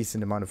a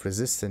decent amount of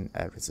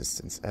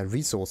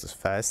resources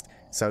first.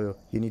 So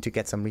you need to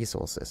get some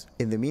resources.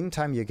 In the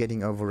meantime, you're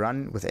getting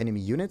overrun with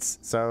enemy units.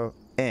 So,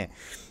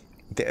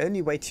 the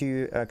only way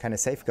to kind of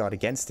safeguard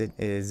against it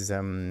is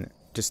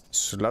just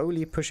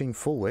slowly pushing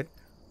forward,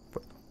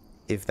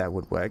 if that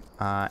would work,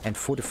 and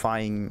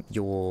fortifying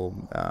your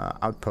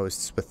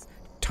outposts with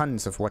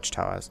tons of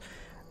watchtowers,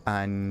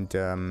 and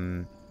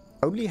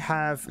only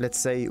have, let's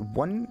say,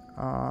 one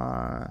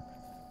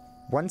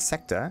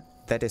sector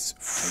that is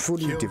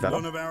fully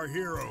developed. One of our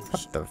heroes.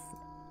 What the?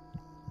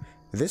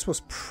 This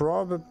was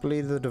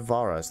probably the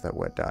Devourers that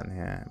were done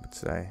here, I would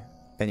say.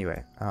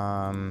 Anyway,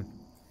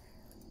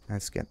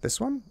 let's get this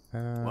one.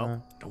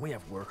 Well, don't we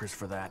have workers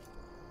for that?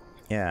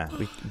 Yeah,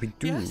 we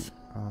do. Yes.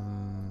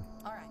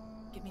 Alright,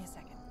 give me a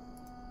second.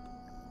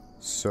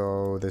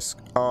 So this...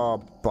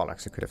 Oh,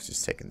 bollocks. I could have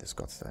just taken this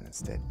Godstone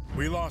instead.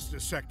 We lost a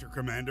sector,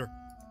 Commander.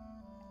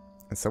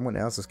 And someone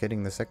else is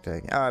getting the sector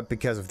again.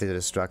 Because of the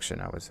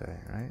destruction, I would say,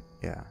 right?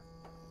 Yeah.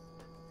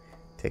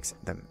 Takes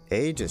them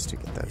ages to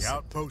get those. The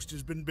outpost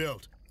has been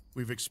built.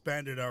 We've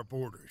expanded our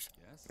borders.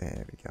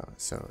 There we go.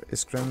 So,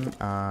 Iskrim,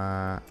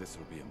 This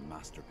will be a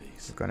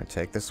masterpiece. we're gonna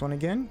take this one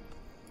again.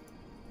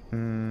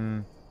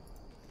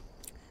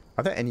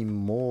 Are there any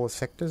more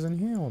sectors in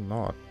here or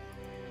not?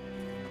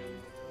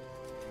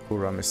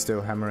 Uram is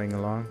still hammering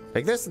along.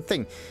 Like, that's the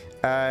thing.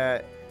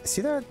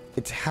 See that?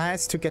 It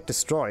has to get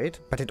destroyed,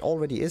 but it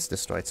already is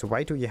destroyed. So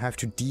why do you have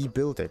to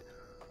de-build it?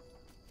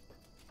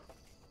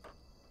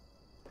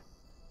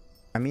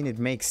 I mean, it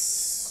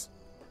makes...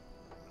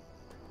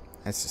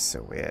 That's just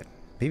so weird.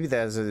 Maybe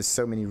there's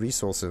so many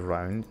resources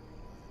around.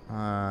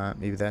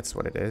 Maybe that's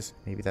what it is.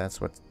 Maybe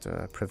that's what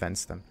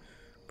prevents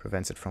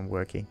it from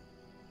working.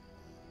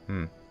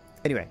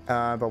 Anyway,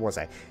 what was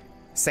I?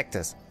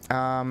 Sectors.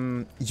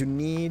 You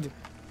need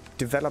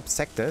developed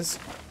sectors.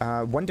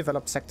 One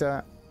developed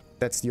sector,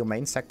 that's your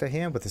main sector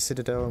here with the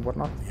citadel and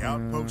whatnot. The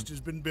outpost has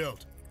been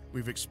built.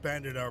 We've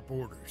expanded our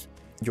borders.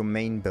 Your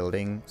main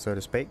building, so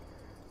to speak.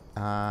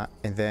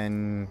 And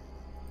then...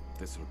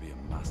 This will be a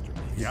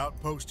masterpiece. The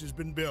outpost has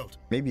been built.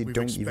 Maybe you We've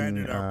don't even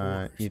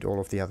expanded need all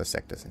of the other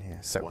sectors in here.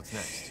 So, What's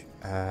next?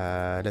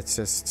 let's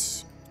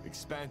just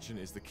Expansion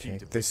is the key to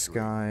take this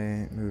victory.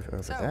 guy, move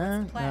over So, there.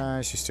 what's the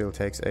plan? She still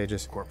takes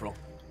ages. Corporal.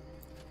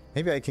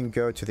 Maybe I can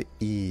go to the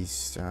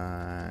east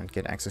and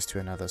get access to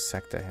another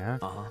sector here.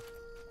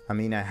 I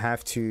mean, I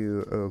have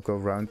to go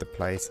around the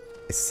place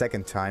a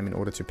second time in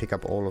order to pick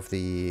up all of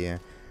the...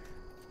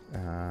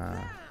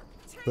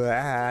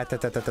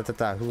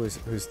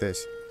 who's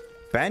this?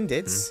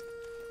 Bandits?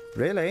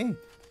 Really?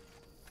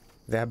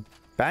 They're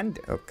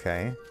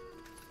okay.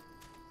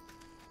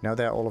 Now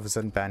they're all of a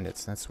sudden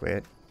bandits. That's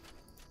weird.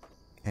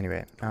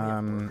 Anyway,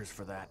 workers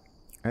for that.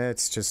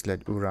 let's just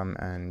let Uram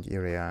and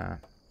Iria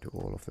do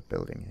all of the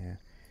building here.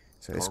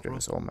 So this grid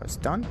is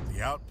almost done.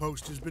 The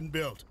outpost has been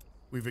built.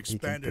 We've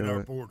expanded our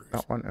borders.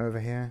 That one over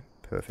here.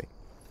 Perfect.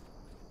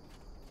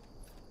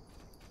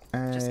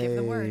 Just give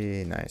the word.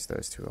 Nice,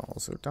 those two are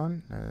also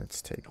done.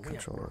 Let's take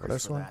control over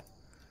this one.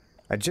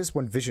 I just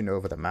want vision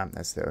over the map,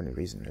 that's the only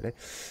reason really.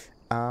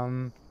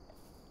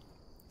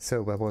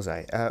 So where was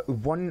I?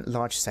 One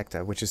large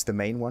sector, which is the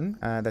main one,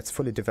 that's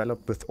fully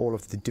developed with all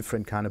of the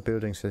different kind of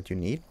buildings that you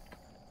need.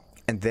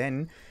 And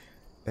then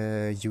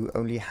you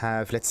only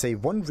have, let's say,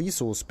 one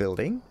resource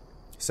building.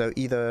 So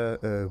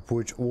either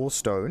wood or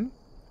stone,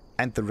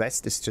 and the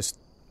rest is just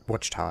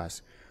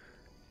watchtowers.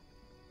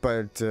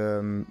 But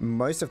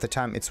most of the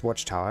time it's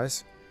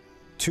watchtowers.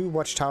 2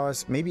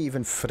 watchtowers, maybe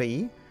even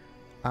 3.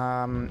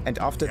 And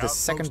after the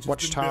second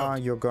watchtower,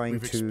 you're going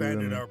to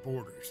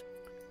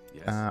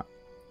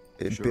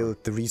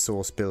build the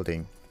resource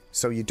building.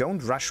 So you don't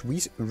rush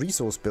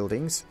resource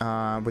buildings.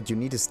 What you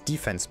need is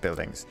defense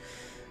buildings.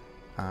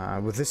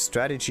 With this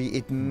strategy,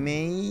 it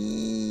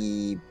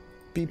may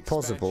be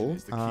possible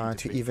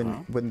to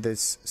even win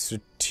this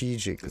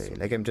strategically.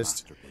 Like, I'm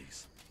just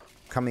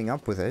coming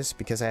up with this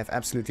because I have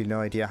absolutely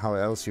no idea how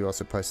else you are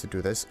supposed to do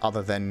this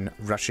other than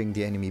rushing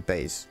the enemy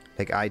base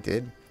like I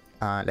did.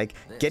 Like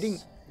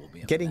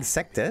getting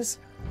sectors,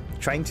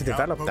 trying to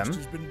develop them.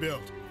 Has been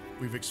built.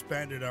 We've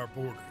expanded our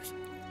borders.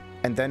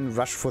 And then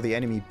rush for the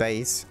enemy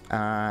base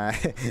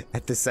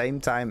at the same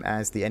time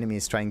as the enemy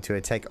is trying to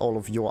attack all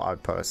of your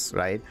outposts,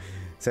 right?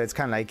 So it's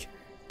kind of like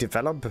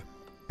develop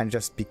and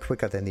just be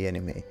quicker than the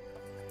enemy.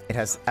 It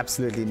has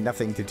absolutely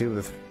nothing to do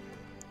with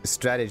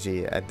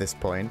strategy at this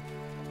point.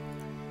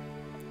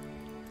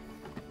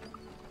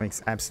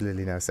 Makes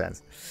absolutely no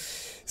sense.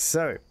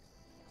 So,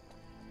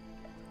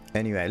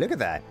 anyway, look at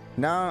that.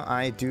 Now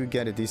I do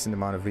get a decent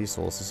amount of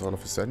resources all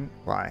of a sudden.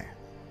 Why?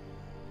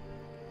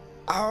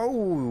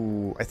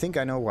 Oh, I think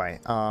I know why.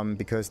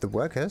 Because the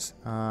workers,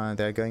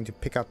 they're going to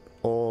pick up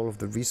all of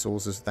the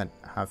resources that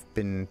have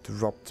been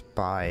dropped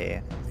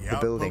by the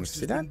buildings.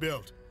 See that?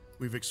 Built.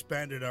 We've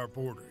expanded our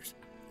borders.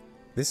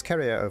 This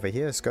carrier over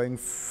here is going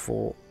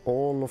for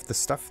all of the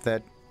stuff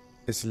that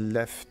is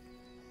left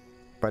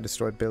by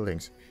destroyed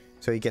buildings.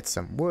 So you get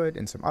some wood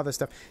and some other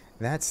stuff.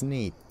 That's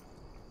neat.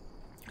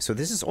 So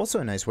this is also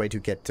a nice way to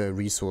get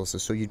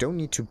resources. So you don't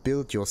need to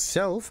build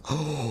yourself.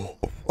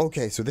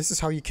 Okay, so this is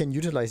how you can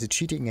utilize a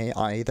cheating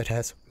AI that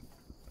has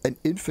an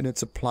infinite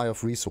supply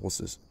of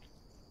resources.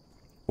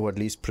 Or at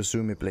least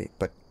presumably.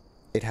 But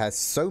it has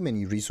so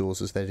many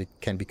resources that it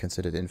can be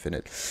considered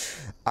infinite.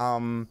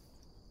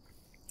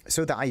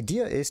 So the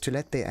idea is to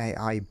let the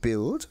AI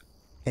build,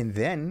 and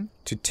then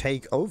to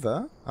take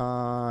over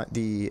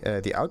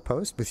the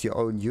outpost with your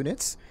own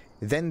units.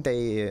 Then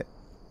they...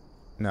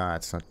 No,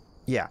 it's not...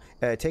 Yeah,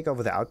 take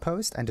over the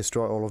outpost and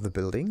destroy all of the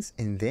buildings,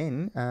 and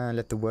then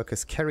let the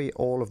workers carry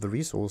all of the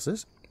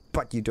resources,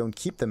 but you don't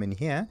keep them in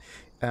here.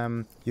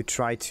 You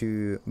try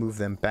to move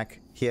them back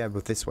here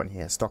with this one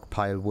here,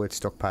 stockpile wood,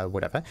 stockpile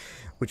whatever,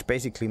 which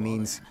basically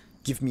means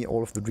give me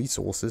all of the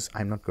resources,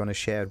 I'm not going to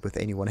share it with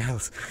anyone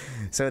else.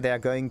 So they are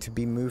going to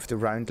be moved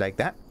around like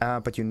that,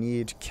 but you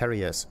need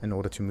carriers in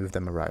order to move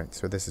them around.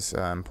 So this is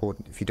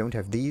important. If you don't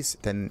have these,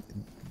 then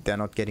they're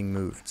not getting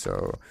moved.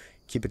 So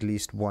keep at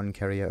least 1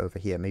 carrier over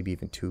here, maybe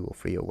even 2 or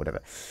 3 or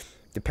whatever,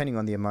 depending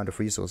on the amount of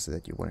resources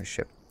that you want to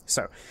ship.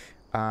 So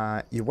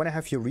you want to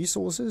have your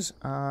resources,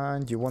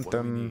 and you want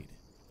them,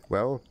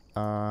 well,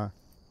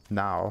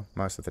 now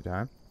most of the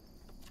time.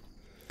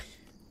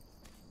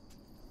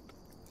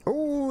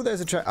 Oh,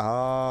 there's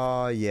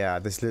a yeah,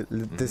 this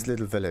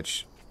little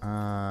village.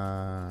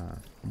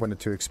 Wanted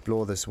to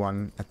explore this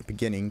one at the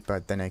beginning,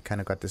 but then I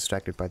kind of got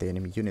distracted by the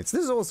enemy units.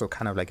 This is also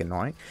kind of like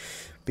annoying,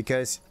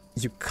 because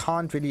you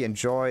can't really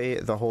enjoy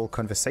the whole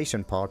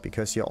conversation part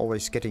because you're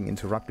always getting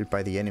interrupted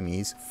by the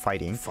enemies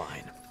fighting.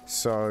 Fine.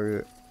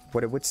 So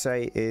what I would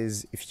say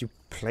is, if you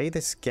play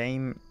this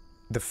game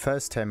the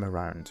first time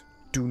around,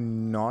 do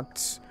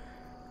not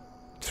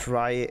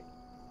try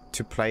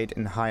to play it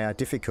in higher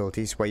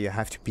difficulties where you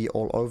have to be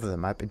all over the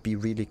map. It'd be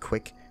really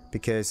quick,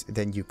 because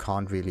then you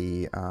can't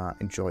really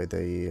enjoy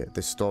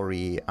the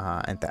story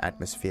and the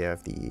atmosphere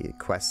of the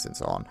quests and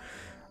so on.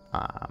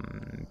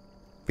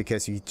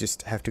 Because you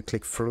just have to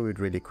click through it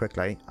really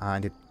quickly,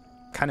 and it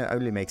kind of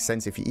only makes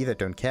sense if you either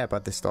don't care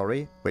about the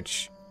story,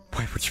 which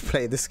why would you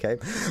play this game,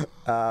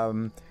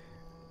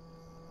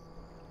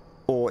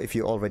 or if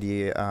you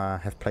already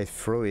have played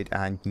through it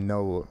and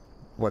know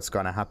what's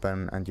gonna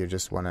happen, and you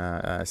just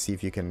wanna see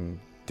if you can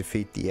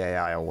defeat the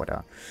AI or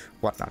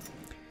whatnot.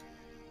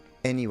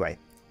 Anyway,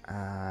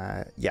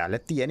 yeah,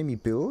 let the enemy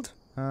build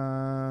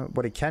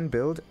what it can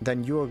build,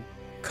 then you're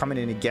coming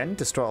in again,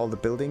 destroy all the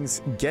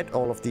buildings, get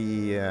all of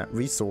the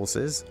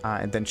resources,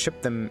 and then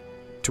ship them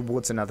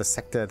towards another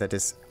sector that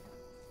is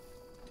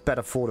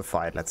better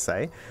fortified, let's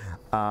say,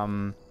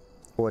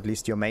 or at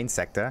least your main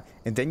sector,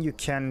 and then you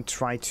can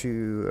try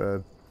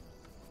to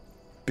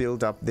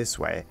build up this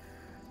way.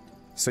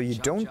 So you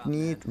don't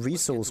need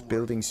resource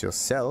buildings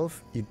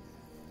yourself.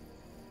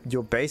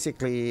 You're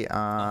basically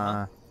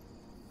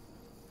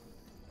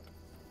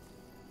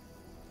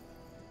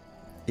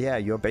yeah,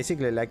 you're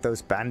basically like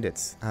those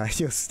bandits.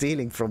 You're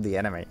stealing from the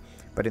enemy,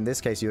 but in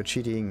this case, you're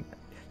cheating.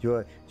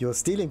 You're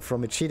stealing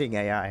from a cheating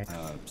AI.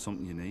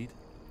 Something you need?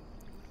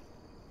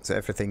 So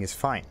everything is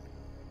fine.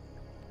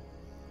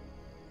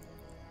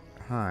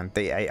 And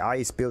the AI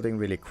is building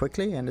really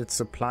quickly, and it's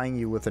supplying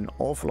you with an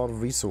awful lot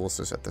of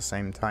resources at the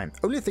same time.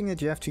 Only thing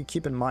that you have to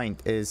keep in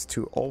mind is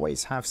to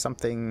always have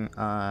something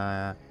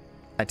at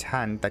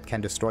hand that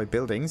can destroy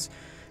buildings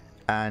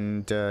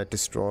and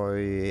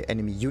destroy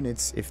enemy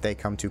units if they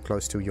come too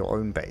close to your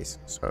own base.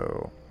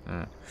 So,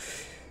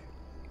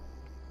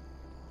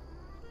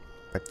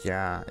 but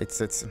yeah, it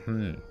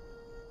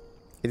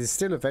is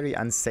still a very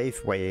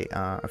unsafe way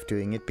of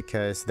doing it,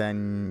 because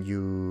then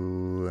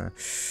you,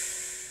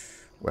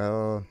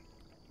 well,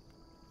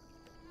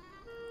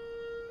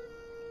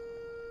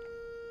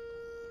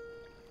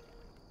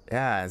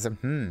 yeah, it's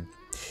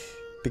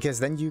because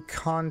then you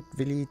can't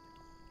really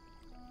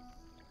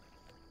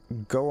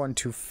go on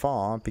too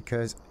far,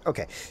 because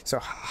okay, so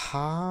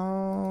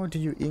how do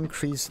you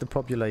increase the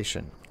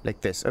population like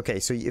this? Okay,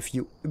 so if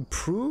you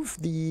improve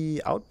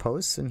the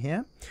outposts in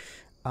here,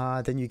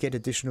 then you get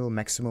additional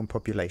maximum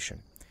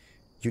population.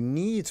 You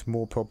need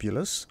more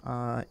populace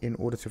in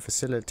order to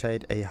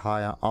facilitate a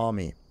higher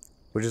army,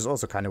 which is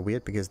also kind of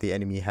weird because the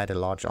enemy had a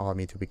large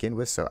army to begin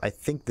with, so I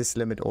think this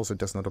limit also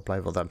does not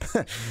apply for them.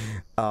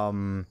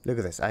 Look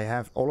at this, I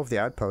have all of the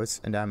outposts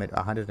and I'm at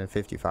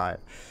 155.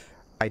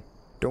 I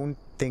don't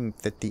think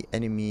that the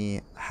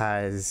enemy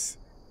has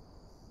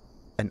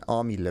an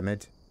army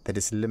limit that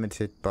is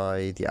limited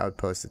by the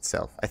outpost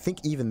itself. I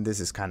think even this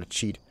is kind of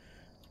cheat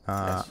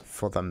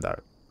for them though.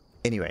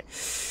 Anyway,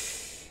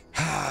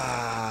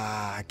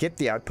 get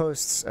the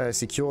outposts,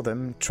 secure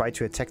them, try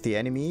to attack the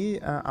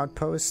enemy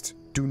outpost.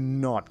 Do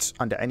not,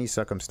 under any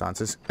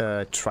circumstances,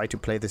 try to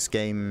play this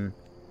game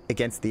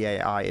against the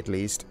AI, at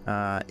least,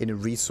 in a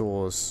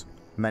resource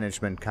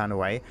management kind of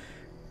way,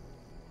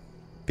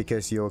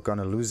 because you're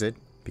gonna lose it,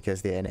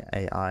 because the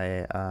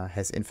AI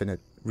has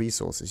infinite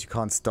resources. You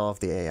can't starve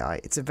the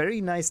AI. It's a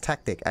very nice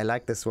tactic. I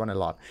like this one a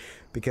lot,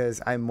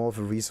 because I'm more of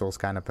a resource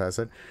kind of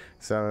person,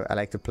 so I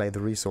like to play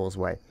the resource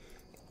way.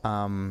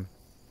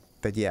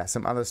 But yeah,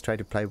 some others try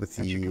to play with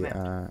the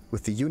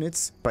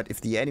units, but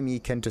if the enemy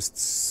can just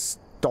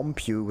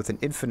stomp you with an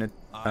infinite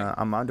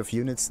amount of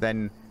units,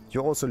 then you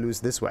also lose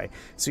this way.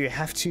 So you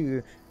have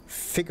to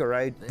figure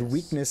out the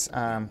weakness,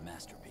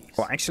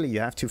 or actually you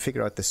have to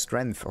figure out the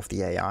strength of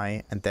the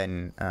AI and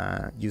then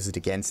use it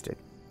against it.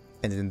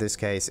 And in this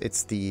case,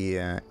 it's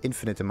the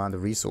infinite amount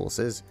of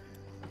resources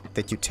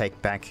that you take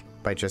back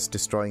by just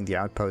destroying the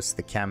outposts,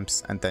 the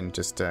camps, and then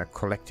just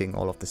collecting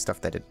all of the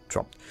stuff that it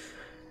dropped.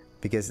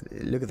 Because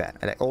look at that,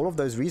 like, all of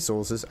those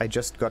resources I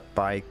just got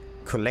by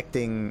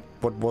collecting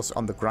what was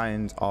on the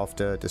ground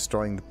after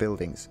destroying the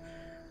buildings.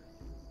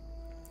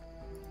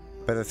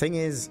 But the thing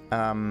is,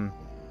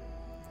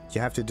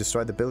 you have to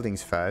destroy the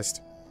buildings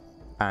first,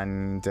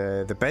 and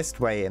the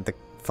best way and the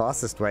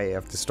fastest way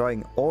of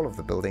destroying all of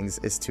the buildings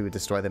is to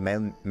destroy the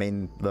main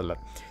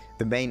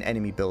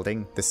enemy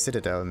building, the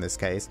citadel in this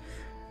case,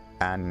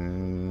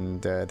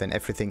 and then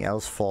everything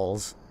else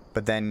falls.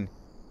 But then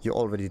you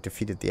already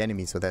defeated the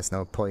enemy, so there's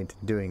no point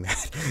in doing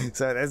that.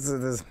 So that's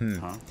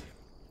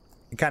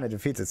it kind of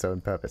defeats its own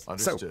purpose.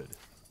 Understood. So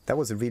that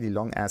was a really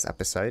long ass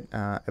episode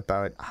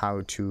about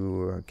how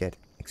to get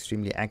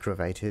extremely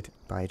aggravated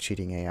by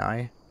cheating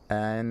AI,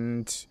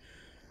 and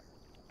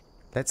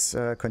let's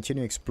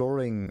continue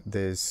exploring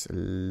this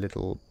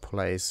little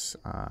place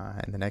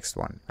in the next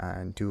one,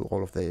 and do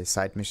all of the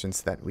side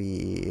missions that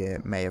we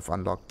may have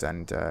unlocked,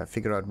 and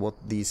figure out what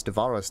these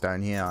Devourers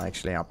down here are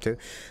actually up to,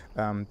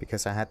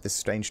 because I had this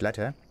strange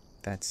letter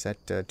that said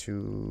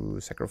to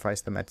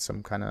sacrifice them at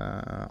some kind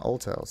of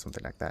altar or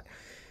something like that.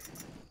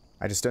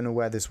 I just don't know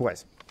where this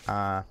was,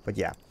 but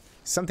yeah,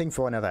 something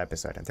for another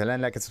episode. Until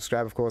then, like and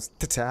subscribe, of course.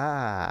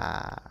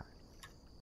 Ta-ta!